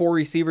to get 4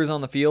 receivers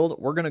on the field,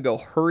 we're going to go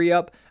hurry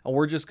up, and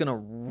we're just going to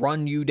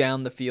run you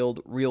down the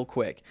field real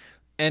quick.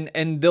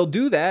 And they'll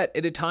do that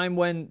at a time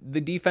when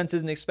the defense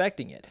isn't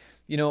expecting it.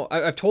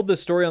 I've told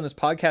this story on this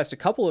podcast a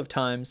couple of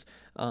times,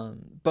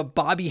 but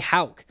Bobby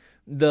Hauck,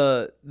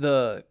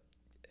 the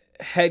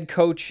head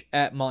coach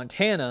at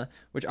Montana,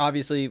 which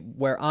obviously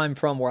where I'm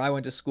from, where I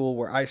went to school,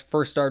 where I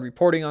first started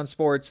reporting on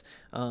sports,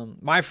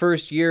 my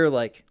first year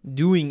like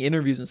doing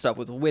interviews and stuff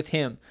was with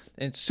him.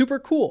 And it's super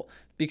cool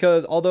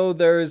because although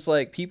there's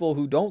like people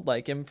who don't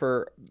like him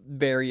for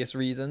various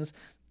reasons,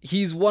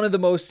 he's one of the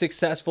most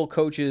successful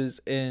coaches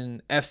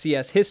in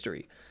FCS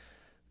history.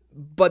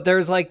 But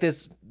there's like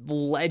this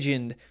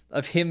legend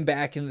of him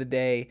back in the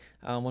day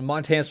when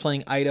Montana's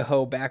playing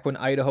Idaho, back when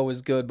Idaho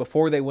was good,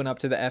 before they went up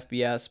to the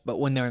FBS, but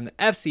when they're in the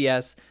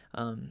FCS,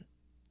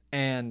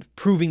 and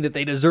proving that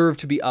they deserve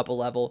to be up a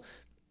level.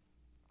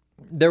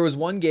 There was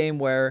one game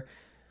where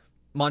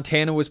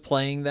Montana was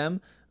playing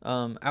them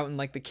out in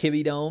like the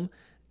Kibbe Dome,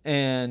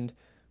 and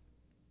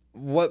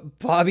what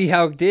Bobby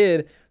Hauck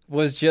did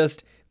was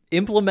just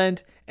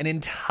implement an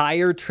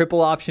entire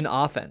triple option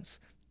offense.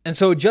 And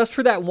so just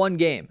for that one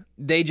game,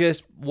 they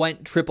just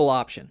went triple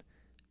option.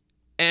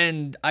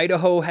 And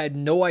Idaho had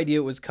no idea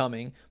it was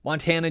coming.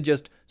 Montana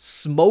just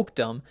smoked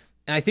them.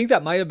 And I think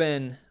that might have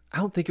been, I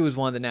don't think it was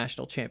one of the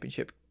national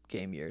championship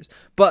game years.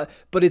 But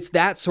it's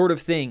that sort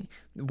of thing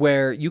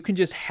where you can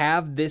just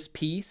have this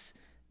piece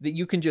that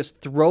you can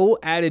just throw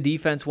at a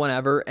defense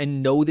whenever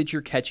and know that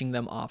you're catching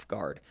them off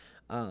guard.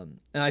 And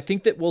I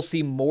think that we'll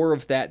see more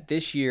of that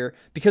this year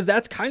because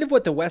that's kind of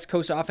what the West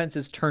Coast offense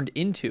has turned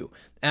into.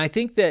 And I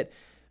think that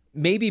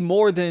maybe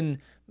more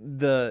than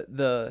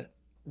the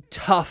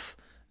tough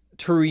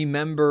to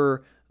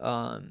remember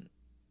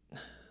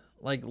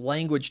like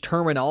language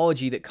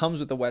terminology that comes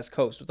with the West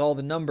Coast, with all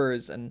the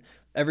numbers and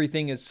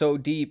everything is so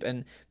deep.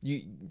 And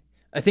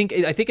I think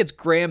it's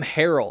Graham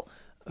Harrell,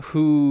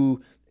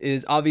 who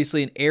is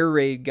obviously an air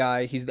raid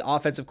guy. He's the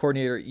offensive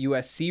coordinator at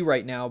USC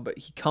right now, but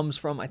he comes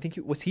from,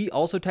 was he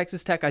also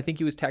Texas Tech? I think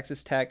he was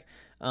Texas Tech.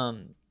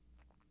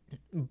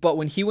 But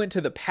when he went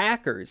to the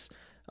Packers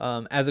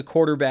as a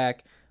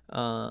quarterback,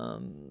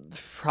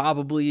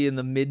 probably in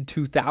the mid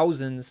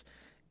 2000s,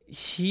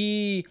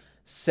 he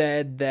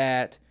said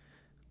that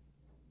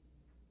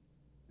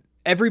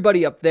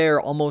everybody up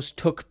there almost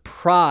took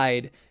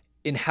pride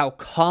in how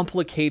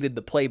complicated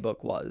the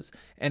playbook was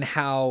and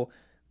how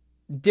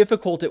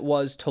difficult it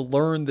was to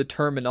learn the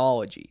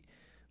terminology.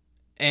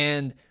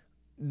 And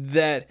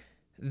that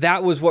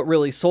was what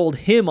really sold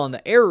him on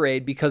the air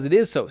raid, because it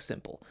is so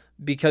simple,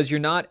 because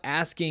you're not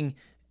asking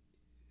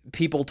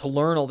people to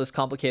learn all this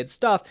complicated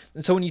stuff.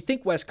 And so when you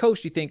think West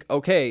Coast, you think,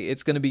 okay,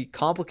 it's going to be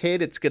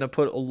complicated. It's going to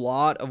put a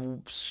lot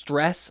of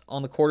stress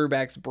on the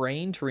quarterback's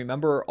brain to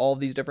remember all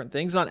these different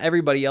things, on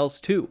everybody else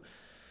too.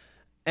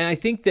 And I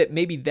think that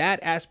maybe that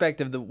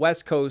aspect of the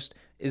West Coast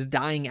is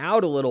dying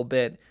out a little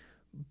bit,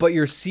 but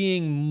you're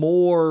seeing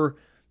more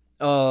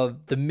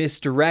of the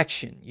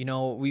misdirection.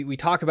 We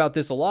talk about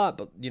this a lot,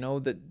 but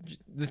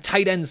the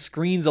tight end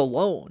screens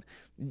alone.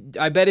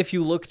 I bet if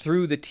you look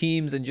through the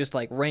teams and just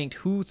like ranked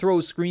who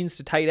throws screens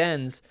to tight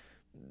ends,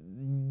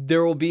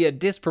 there will be a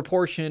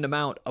disproportionate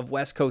amount of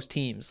West Coast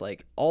teams.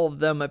 Like all of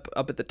them up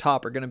at the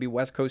top are going to be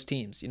West Coast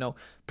teams,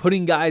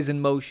 putting guys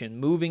in motion,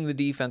 moving the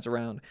defense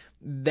around.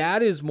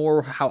 That is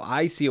more how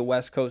I see a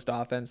West Coast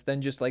offense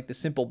than just like the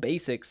simple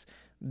basics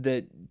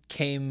that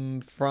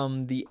came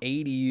from the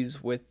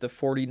 80s with the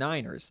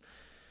 49ers.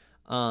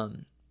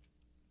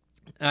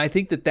 And I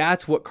think that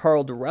that's what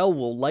Karl Dorrell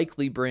will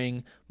likely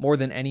bring more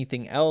than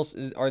anything else,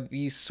 are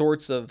these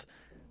sorts of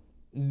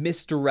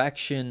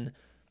misdirection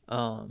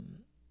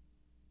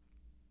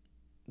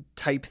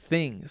type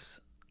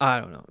things. I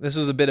don't know. This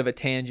was a bit of a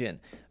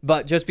tangent,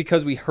 but just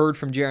because we heard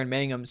from Jaren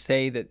Mangham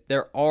say that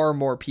there are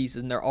more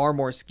pieces and there are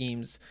more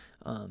schemes,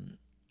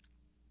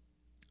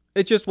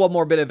 it's just one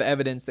more bit of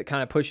evidence that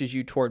kind of pushes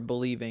you toward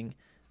believing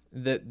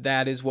that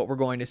that is what we're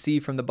going to see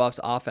from the Buffs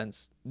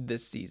offense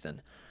this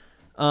season.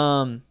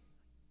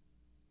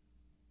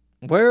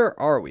 Where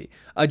are we?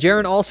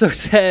 Jaren also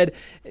said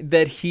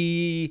that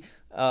he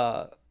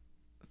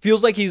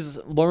feels like he's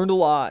learned a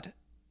lot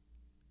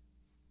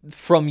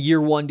from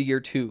year 1 to year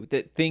 2,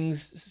 that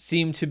things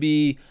seem to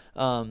be,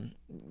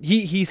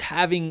 he's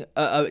having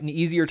an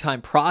easier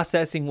time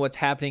processing what's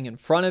happening in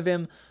front of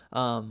him,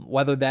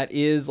 whether that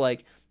is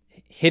like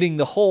hitting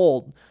the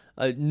hole,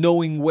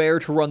 knowing where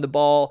to run the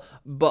ball,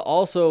 but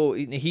also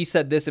he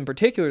said this in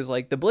particular is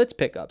like the blitz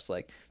pickups.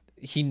 Like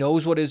he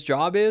knows what his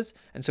job is,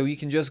 and so he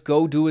can just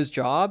go do his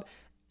job.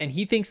 And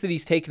he thinks that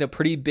he's taken a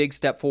pretty big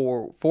step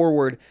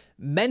forward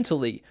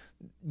mentally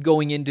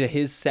going into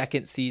his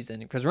second season.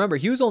 Because remember,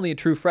 he was only a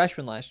true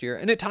freshman last year,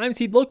 and at times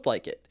he looked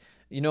like it.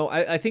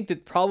 I think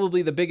that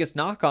probably the biggest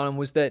knock on him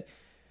was that,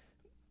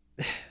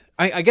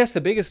 I guess the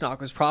biggest knock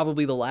was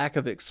probably the lack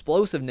of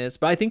explosiveness,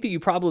 but I think that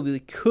you probably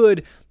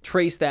could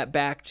trace that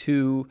back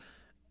to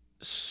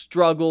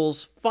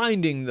struggles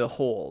finding the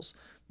holes,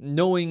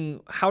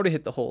 knowing how to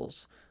hit the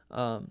holes.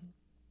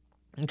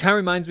 It kind of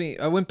reminds me,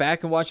 I went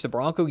back and watched the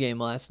Bronco game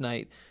last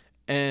night,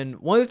 and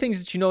one of the things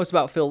that you notice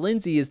about Phil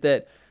Lindsay is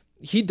that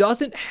he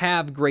doesn't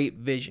have great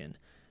vision.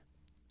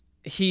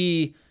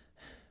 He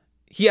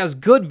has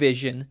good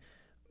vision,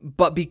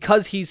 but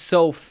because he's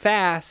so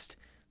fast,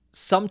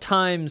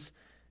 sometimes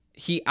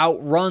he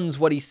outruns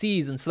what he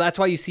sees, and so that's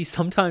why you see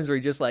sometimes where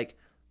he just like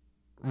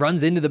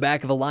runs into the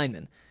back of a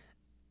lineman.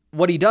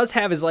 What he does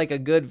have is like a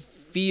good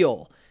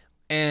feel,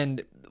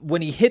 and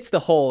when he hits the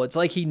hole, it's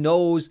like he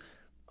knows,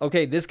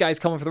 okay, this guy's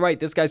coming for the right,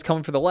 this guy's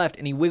coming for the left,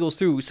 and he wiggles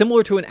through,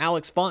 similar to an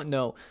Alex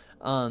Fontenot,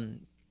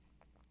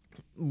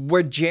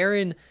 where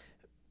Jaron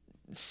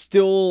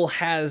still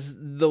has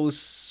those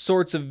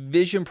sorts of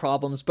vision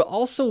problems, but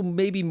also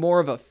maybe more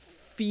of a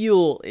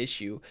feel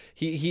issue.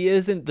 He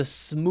isn't the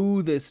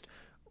smoothest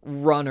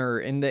runner,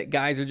 and that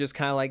guys are just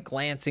kind of like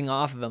glancing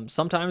off of him.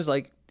 Sometimes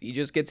like he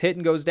just gets hit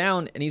and goes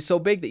down, and he's so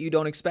big that you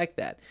don't expect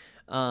that.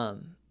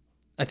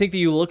 I think that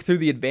you look through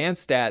the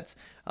advanced stats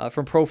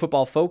from Pro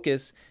Football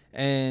Focus,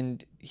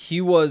 and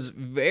he was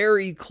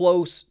very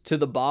close to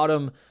the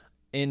bottom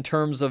in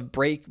terms of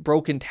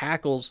broken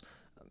tackles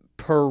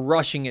per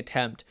rushing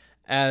attempt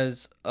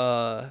as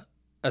a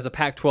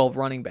Pac-12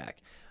 running back.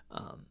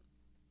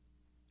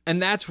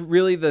 And that's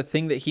really the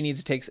thing that he needs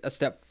to take a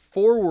step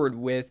forward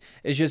with,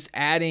 is just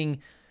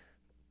adding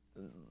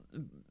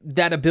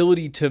that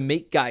ability to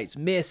make guys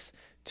miss,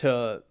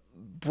 to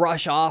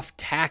brush off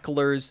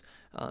tacklers,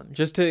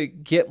 just to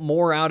get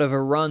more out of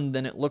a run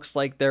than it looks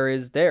like there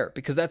is there,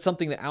 because that's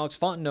something that Alex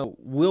Fontenot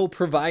will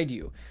provide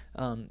you.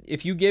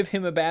 If you give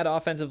him a bad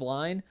offensive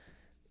line,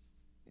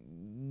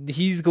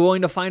 he's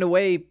going to find a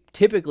way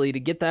typically to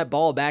get that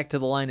ball back to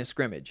the line of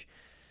scrimmage.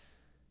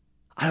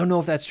 I don't know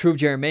if that's true of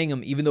Jaren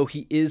Mangham, even though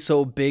he is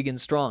so big and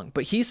strong,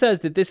 but he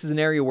says that this is an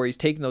area where he's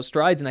taking those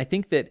strides. And I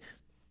think that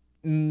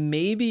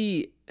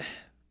maybe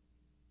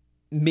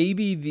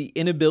the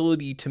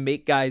inability to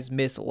make guys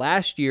miss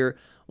last year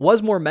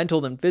was more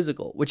mental than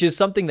physical, which is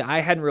something that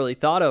I hadn't really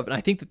thought of. And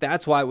I think that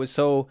that's why it was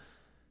so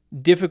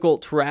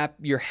difficult to wrap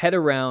your head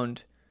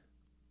around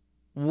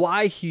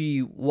why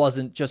he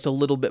wasn't just a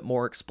little bit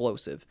more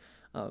explosive.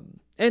 And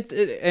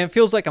it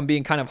feels like I'm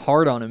being kind of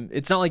hard on him.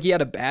 It's not like he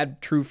had a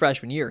bad true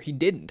freshman year. He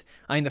didn't.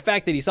 I mean, the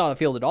fact that he saw the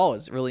field at all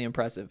is really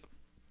impressive.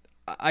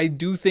 I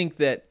do think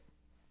that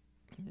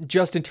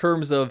just in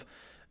terms of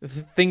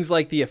things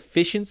like the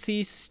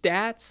efficiency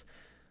stats,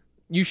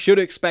 you should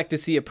expect to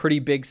see a pretty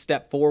big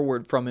step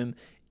forward from him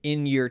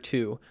in year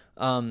two.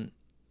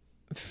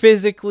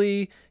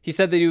 Physically, he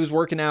said that he was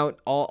working out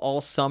all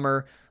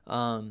summer.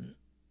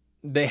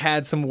 They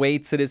had some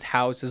weights at his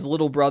house. His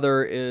little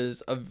brother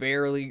is a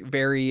very,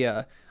 very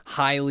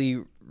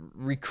highly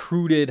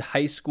recruited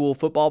high school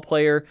football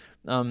player,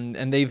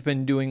 and they've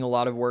been doing a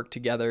lot of work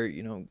together,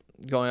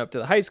 going up to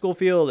the high school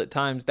field. At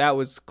times that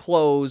was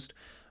closed,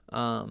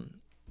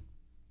 and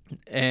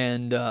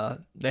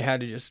they had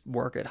to just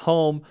work at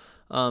home.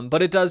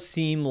 But it does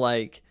seem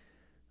like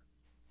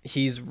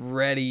he's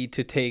ready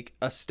to take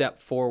a step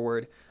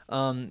forward.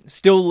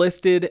 Still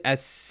listed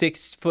as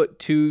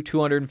 6'2",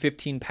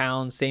 215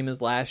 pounds, same as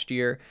last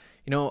year.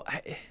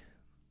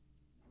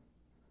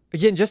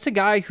 Again, just a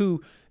guy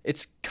who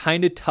it's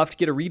kind of tough to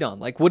get a read on.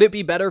 Like, would it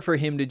be better for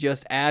him to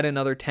just add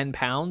another 10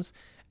 pounds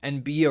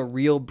and be a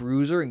real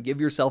bruiser and give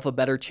yourself a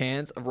better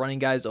chance of running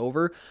guys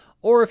over?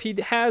 Or if he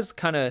has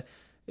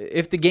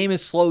if the game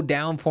is slowed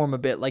down for him a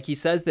bit, like he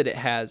says that it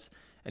has,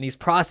 and he's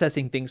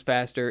processing things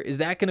faster, is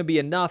that going to be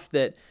enough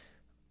that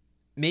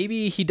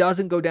maybe he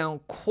doesn't go down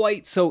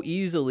quite so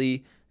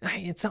easily?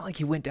 It's not like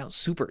he went down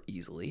super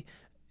easily.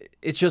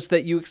 It's just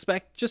that you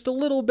expect just a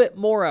little bit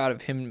more out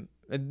of him.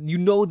 You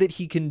know that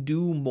he can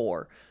do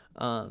more.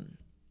 And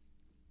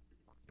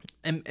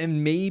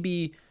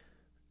maybe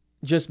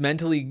just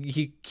mentally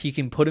he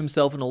can put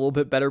himself in a little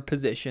bit better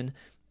position,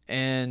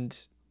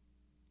 and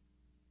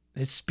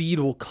his speed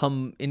will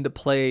come into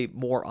play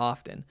more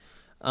often.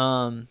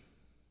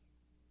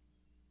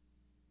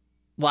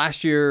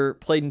 Last year,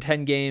 played in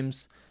 10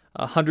 games,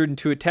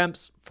 102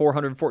 attempts,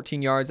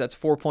 414 yards. That's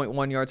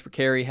 4.1 yards per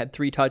carry. Had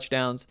 3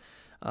 touchdowns,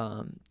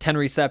 10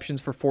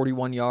 receptions for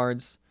 41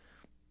 yards.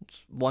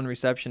 It's 1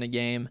 reception a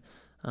game.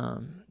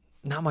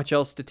 Not much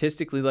else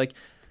statistically. Like,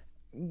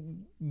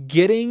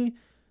 getting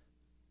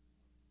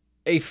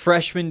a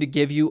freshman to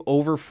give you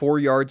over 4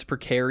 yards per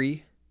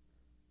carry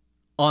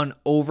on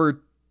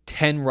over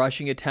 10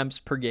 rushing attempts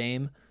per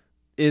game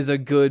is a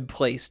good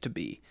place to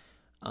be.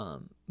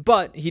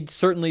 But he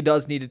certainly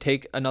does need to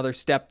take another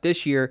step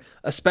this year,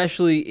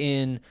 especially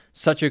in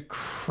such a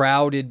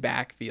crowded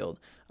backfield.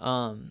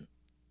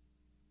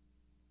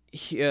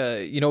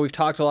 we've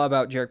talked a lot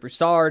about Jarek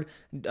Broussard,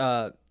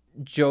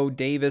 Joe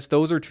Davis.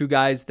 Those are two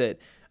guys that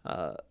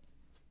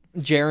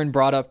Jaron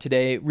brought up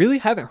today. Really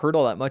haven't heard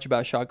all that much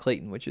about Shaw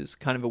Clayton, which is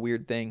kind of a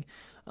weird thing.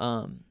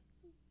 But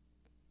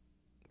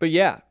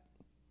yeah,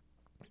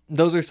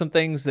 those are some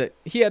things that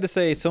he had to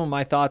say, some of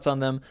my thoughts on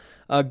them.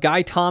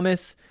 Guy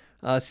Thomas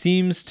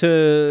seems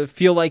to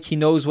feel like he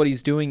knows what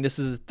he's doing. This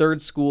is his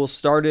third school,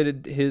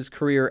 started his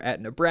career at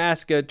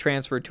Nebraska,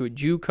 transferred to a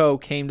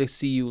JUCO, came to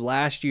CU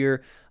last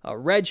year,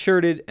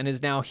 redshirted, and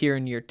is now here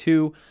in year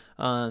 2.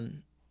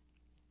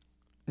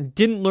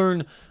 Didn't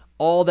learn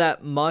all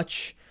that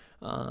much,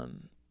 but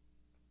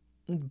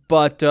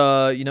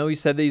he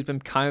said that he's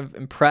been kind of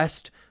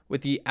impressed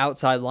with the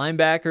outside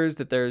linebackers,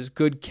 that there's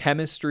good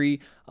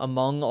chemistry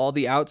among all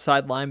the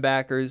outside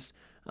linebackers.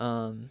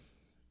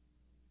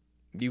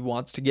 He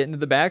wants to get into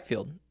the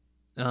backfield.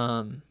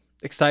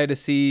 Excited to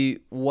see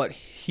what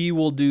he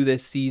will do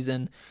this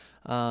season.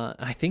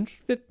 I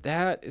think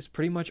that is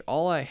pretty much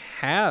all I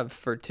have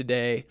for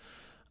today.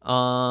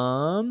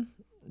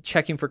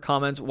 Checking for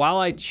comments. While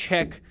I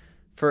check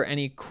for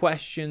any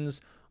questions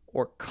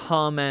or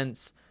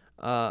comments,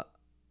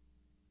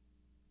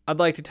 I'd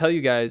like to tell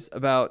you guys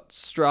about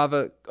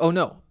Strava.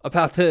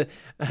 About the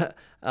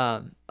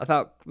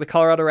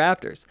Colorado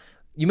Raptors.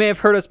 You may have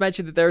heard us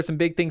mention that there are some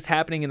big things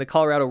happening in the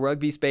Colorado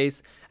rugby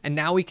space, and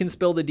now we can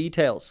spill the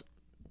details.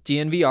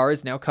 DNVR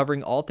is now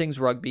covering all things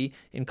rugby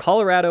in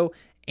Colorado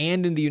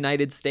and in the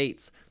United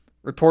States.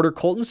 Reporter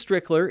Colton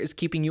Strickler is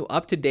keeping you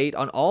up to date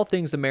on all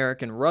things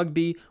American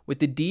rugby with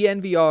the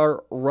DNVR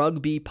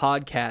Rugby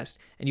podcast,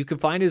 and you can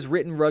find his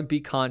written rugby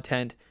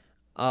content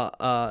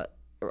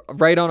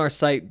right on our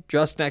site,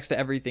 just next to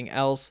everything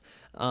else,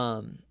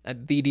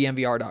 at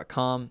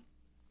thednvr.com.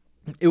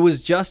 It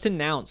was just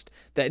announced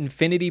that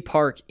Infinity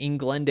Park in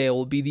Glendale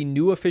will be the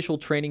new official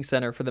training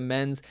center for the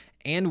men's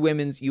and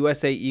women's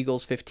USA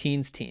Eagles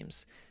 15s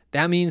teams.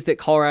 That means that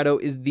Colorado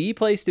is the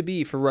place to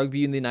be for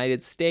rugby in the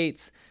United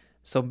States,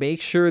 so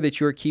make sure that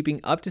you are keeping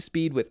up to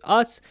speed with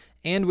us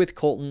and with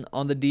Colton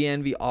on the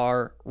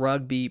DNVR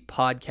Rugby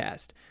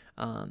podcast.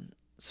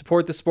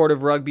 Support the sport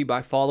of rugby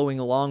by following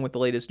along with the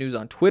latest news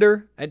on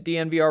Twitter at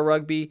DNVR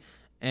Rugby,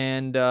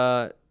 and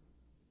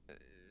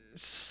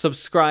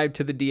subscribe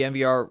to the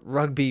DNVR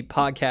Rugby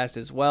podcast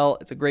as well.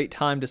 It's a great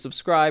time to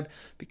subscribe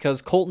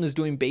because Colton is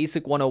doing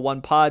basic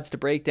 101 pods to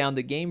break down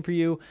the game for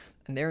you,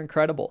 and they're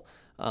incredible.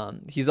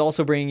 He's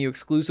also bringing you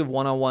exclusive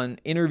one-on-one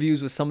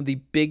interviews with some of the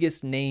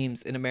biggest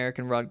names in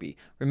American rugby.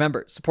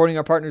 Remember, supporting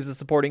our partners is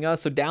supporting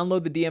us, so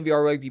download the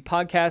DNVR Rugby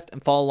podcast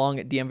and follow along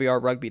at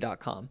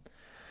dnvrrugby.com.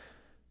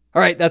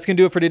 All right, that's going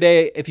to do it for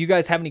today. If you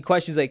guys have any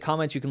questions, any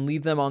comments, you can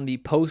leave them on the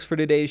post for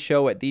today's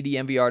show at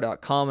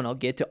thednvr.com, and I'll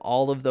get to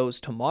all of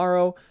those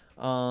tomorrow.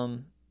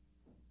 Not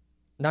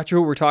sure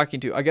who we're talking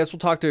to. I guess we'll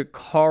talk to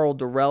Carl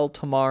Durrell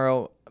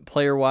tomorrow.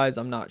 Player-wise,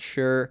 I'm not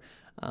sure.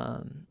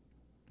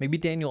 Maybe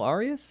Daniel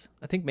Arias?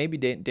 I think maybe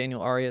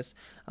Daniel Arias.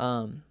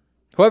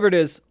 Whoever it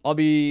is, I'll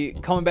be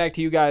coming back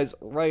to you guys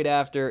right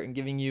after and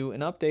giving you an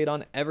update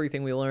on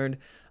everything we learned,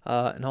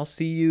 and I'll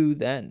see you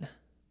then.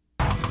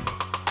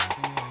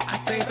 I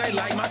think they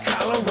like my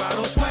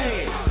Colorado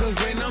swag, cause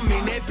when I'm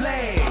in that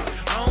flag,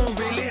 I don't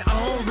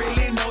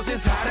really know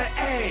just how to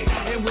act.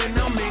 And when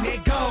I'm in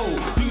that goal,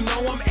 you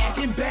know I'm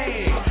acting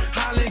bad.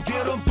 Holla,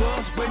 get a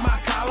bus with my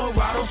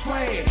Colorado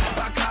swag.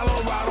 My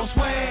Colorado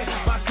swag,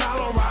 my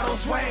Colorado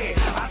swag.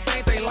 I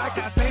think they like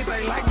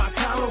my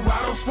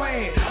Colorado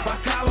swag. My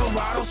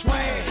Colorado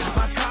swag,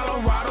 my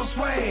Colorado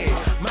swag.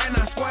 Man,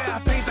 I swear, I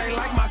think they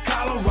like my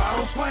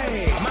Colorado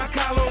swag. My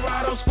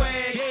Colorado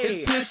swag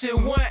is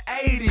pushing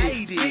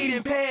 180.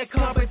 Speeding past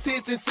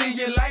competition, see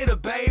you later,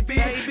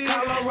 baby.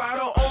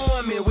 Colorado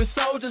Army with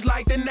soldiers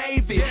like the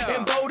Navy.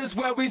 And voters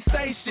where we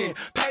stationed,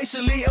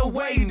 patiently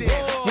awaiting.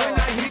 When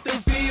I hit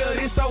the field,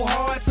 it's so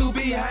hard to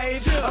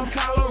behave. I'm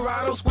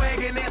Colorado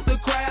swagging as the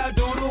crowd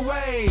do the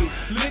wave.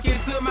 Look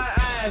into my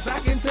eyes, I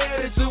can tell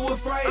that you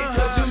afraid.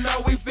 Cause you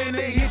know we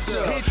finna hit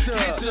ya.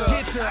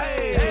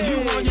 Hey, you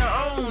on your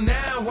own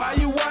now, why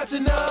you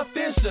watching the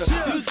official?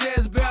 You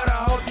just better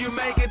hope you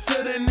make it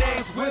to the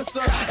next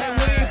whistle. And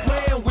we ain't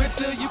playing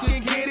with you, you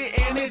can get it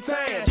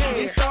anytime.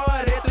 It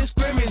started at the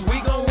scrimmage,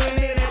 we gon'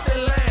 win it at the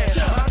line.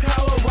 My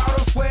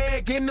Colorado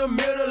swag in the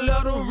middle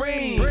of the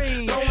ring.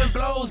 Throwing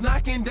blows,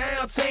 knocking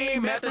down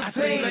team after team. I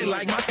think they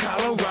like my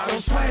Colorado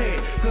swag,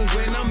 cause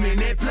when I'm in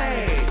that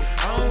flag,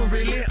 I don't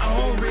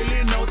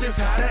really know just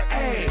how to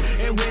act.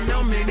 And when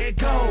I'm in that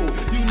goal,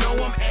 you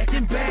know I'm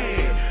acting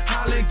bad.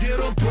 Holla, get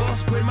a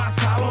bus with my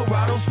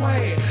Colorado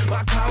swag.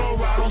 My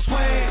Colorado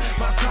swag,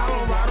 my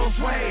Colorado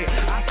swag.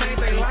 I think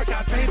they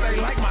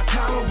like my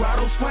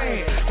Colorado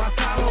swag. My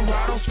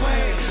Colorado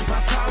swag, my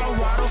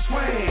Colorado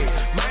swag.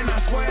 Man, I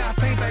swear, I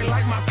think they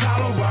like my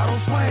Colorado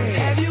swag.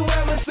 Have you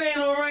ever seen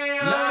around?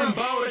 I'm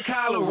Boulder,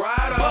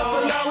 Colorado.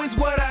 Buffalo is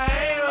what I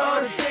am.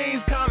 All the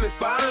teams come and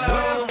follow. When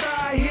I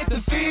start hit the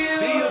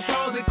field, the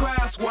opposing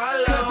crowd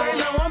swallow. Cause they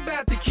know I'm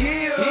about to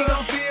kill. He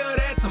gon' feel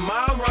that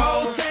tomorrow.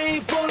 Whole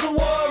team full of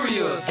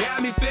warriors.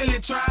 Got me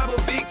feeling tribal.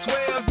 Big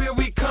 12, here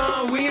we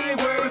come. We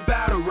ain't worried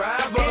about a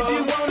rival. If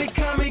you wanna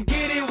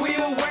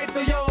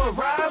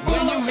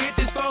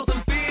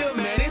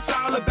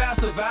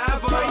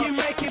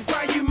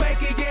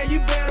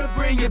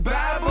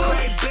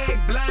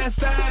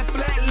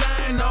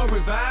called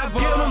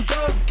revival.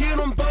 Get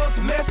them thugs,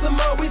 mess them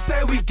up, we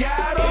say we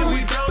got them. If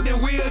we don't, then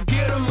we'll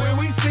get them when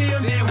we see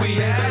them, then we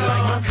had them.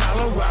 Like my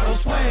Colorado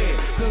swag,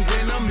 cause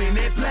when I'm in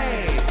that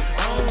flag,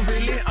 I don't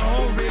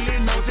really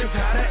know just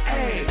how to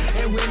act.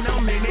 And when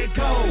I'm in that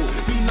gold,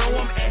 you know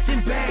I'm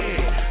acting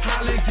bad.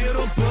 Holly get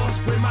a bus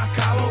with my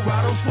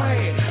Colorado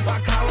swag. My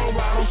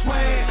Colorado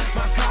swag,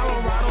 my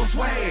Colorado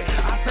swag.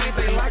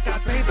 I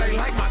think they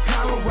like my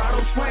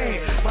Colorado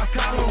swag. My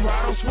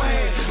Colorado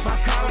swag, my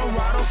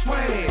Colorado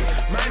swag.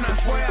 Man, I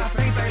swear I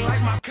think they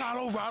like my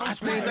Colorado swag. I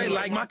think they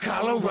like my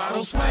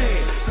Colorado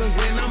swag. Cause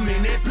when I'm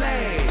in that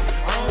flag,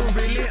 I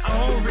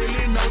don't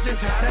really know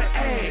just how to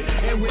act.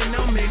 And when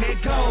I'm in that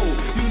gold,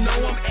 you know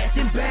I'm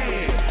acting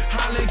bad.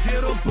 Holly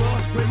get a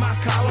bus with my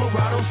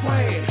Colorado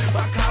swag.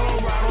 My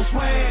Colorado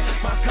swag,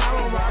 my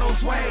Colorado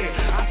swag.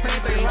 I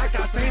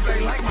think they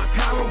like my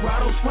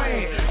Colorado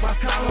swag. My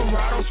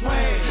Colorado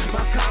swag,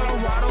 my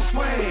Colorado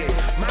swag.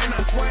 Man,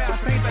 I swear I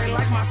think they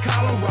like my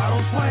Colorado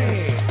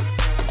swag.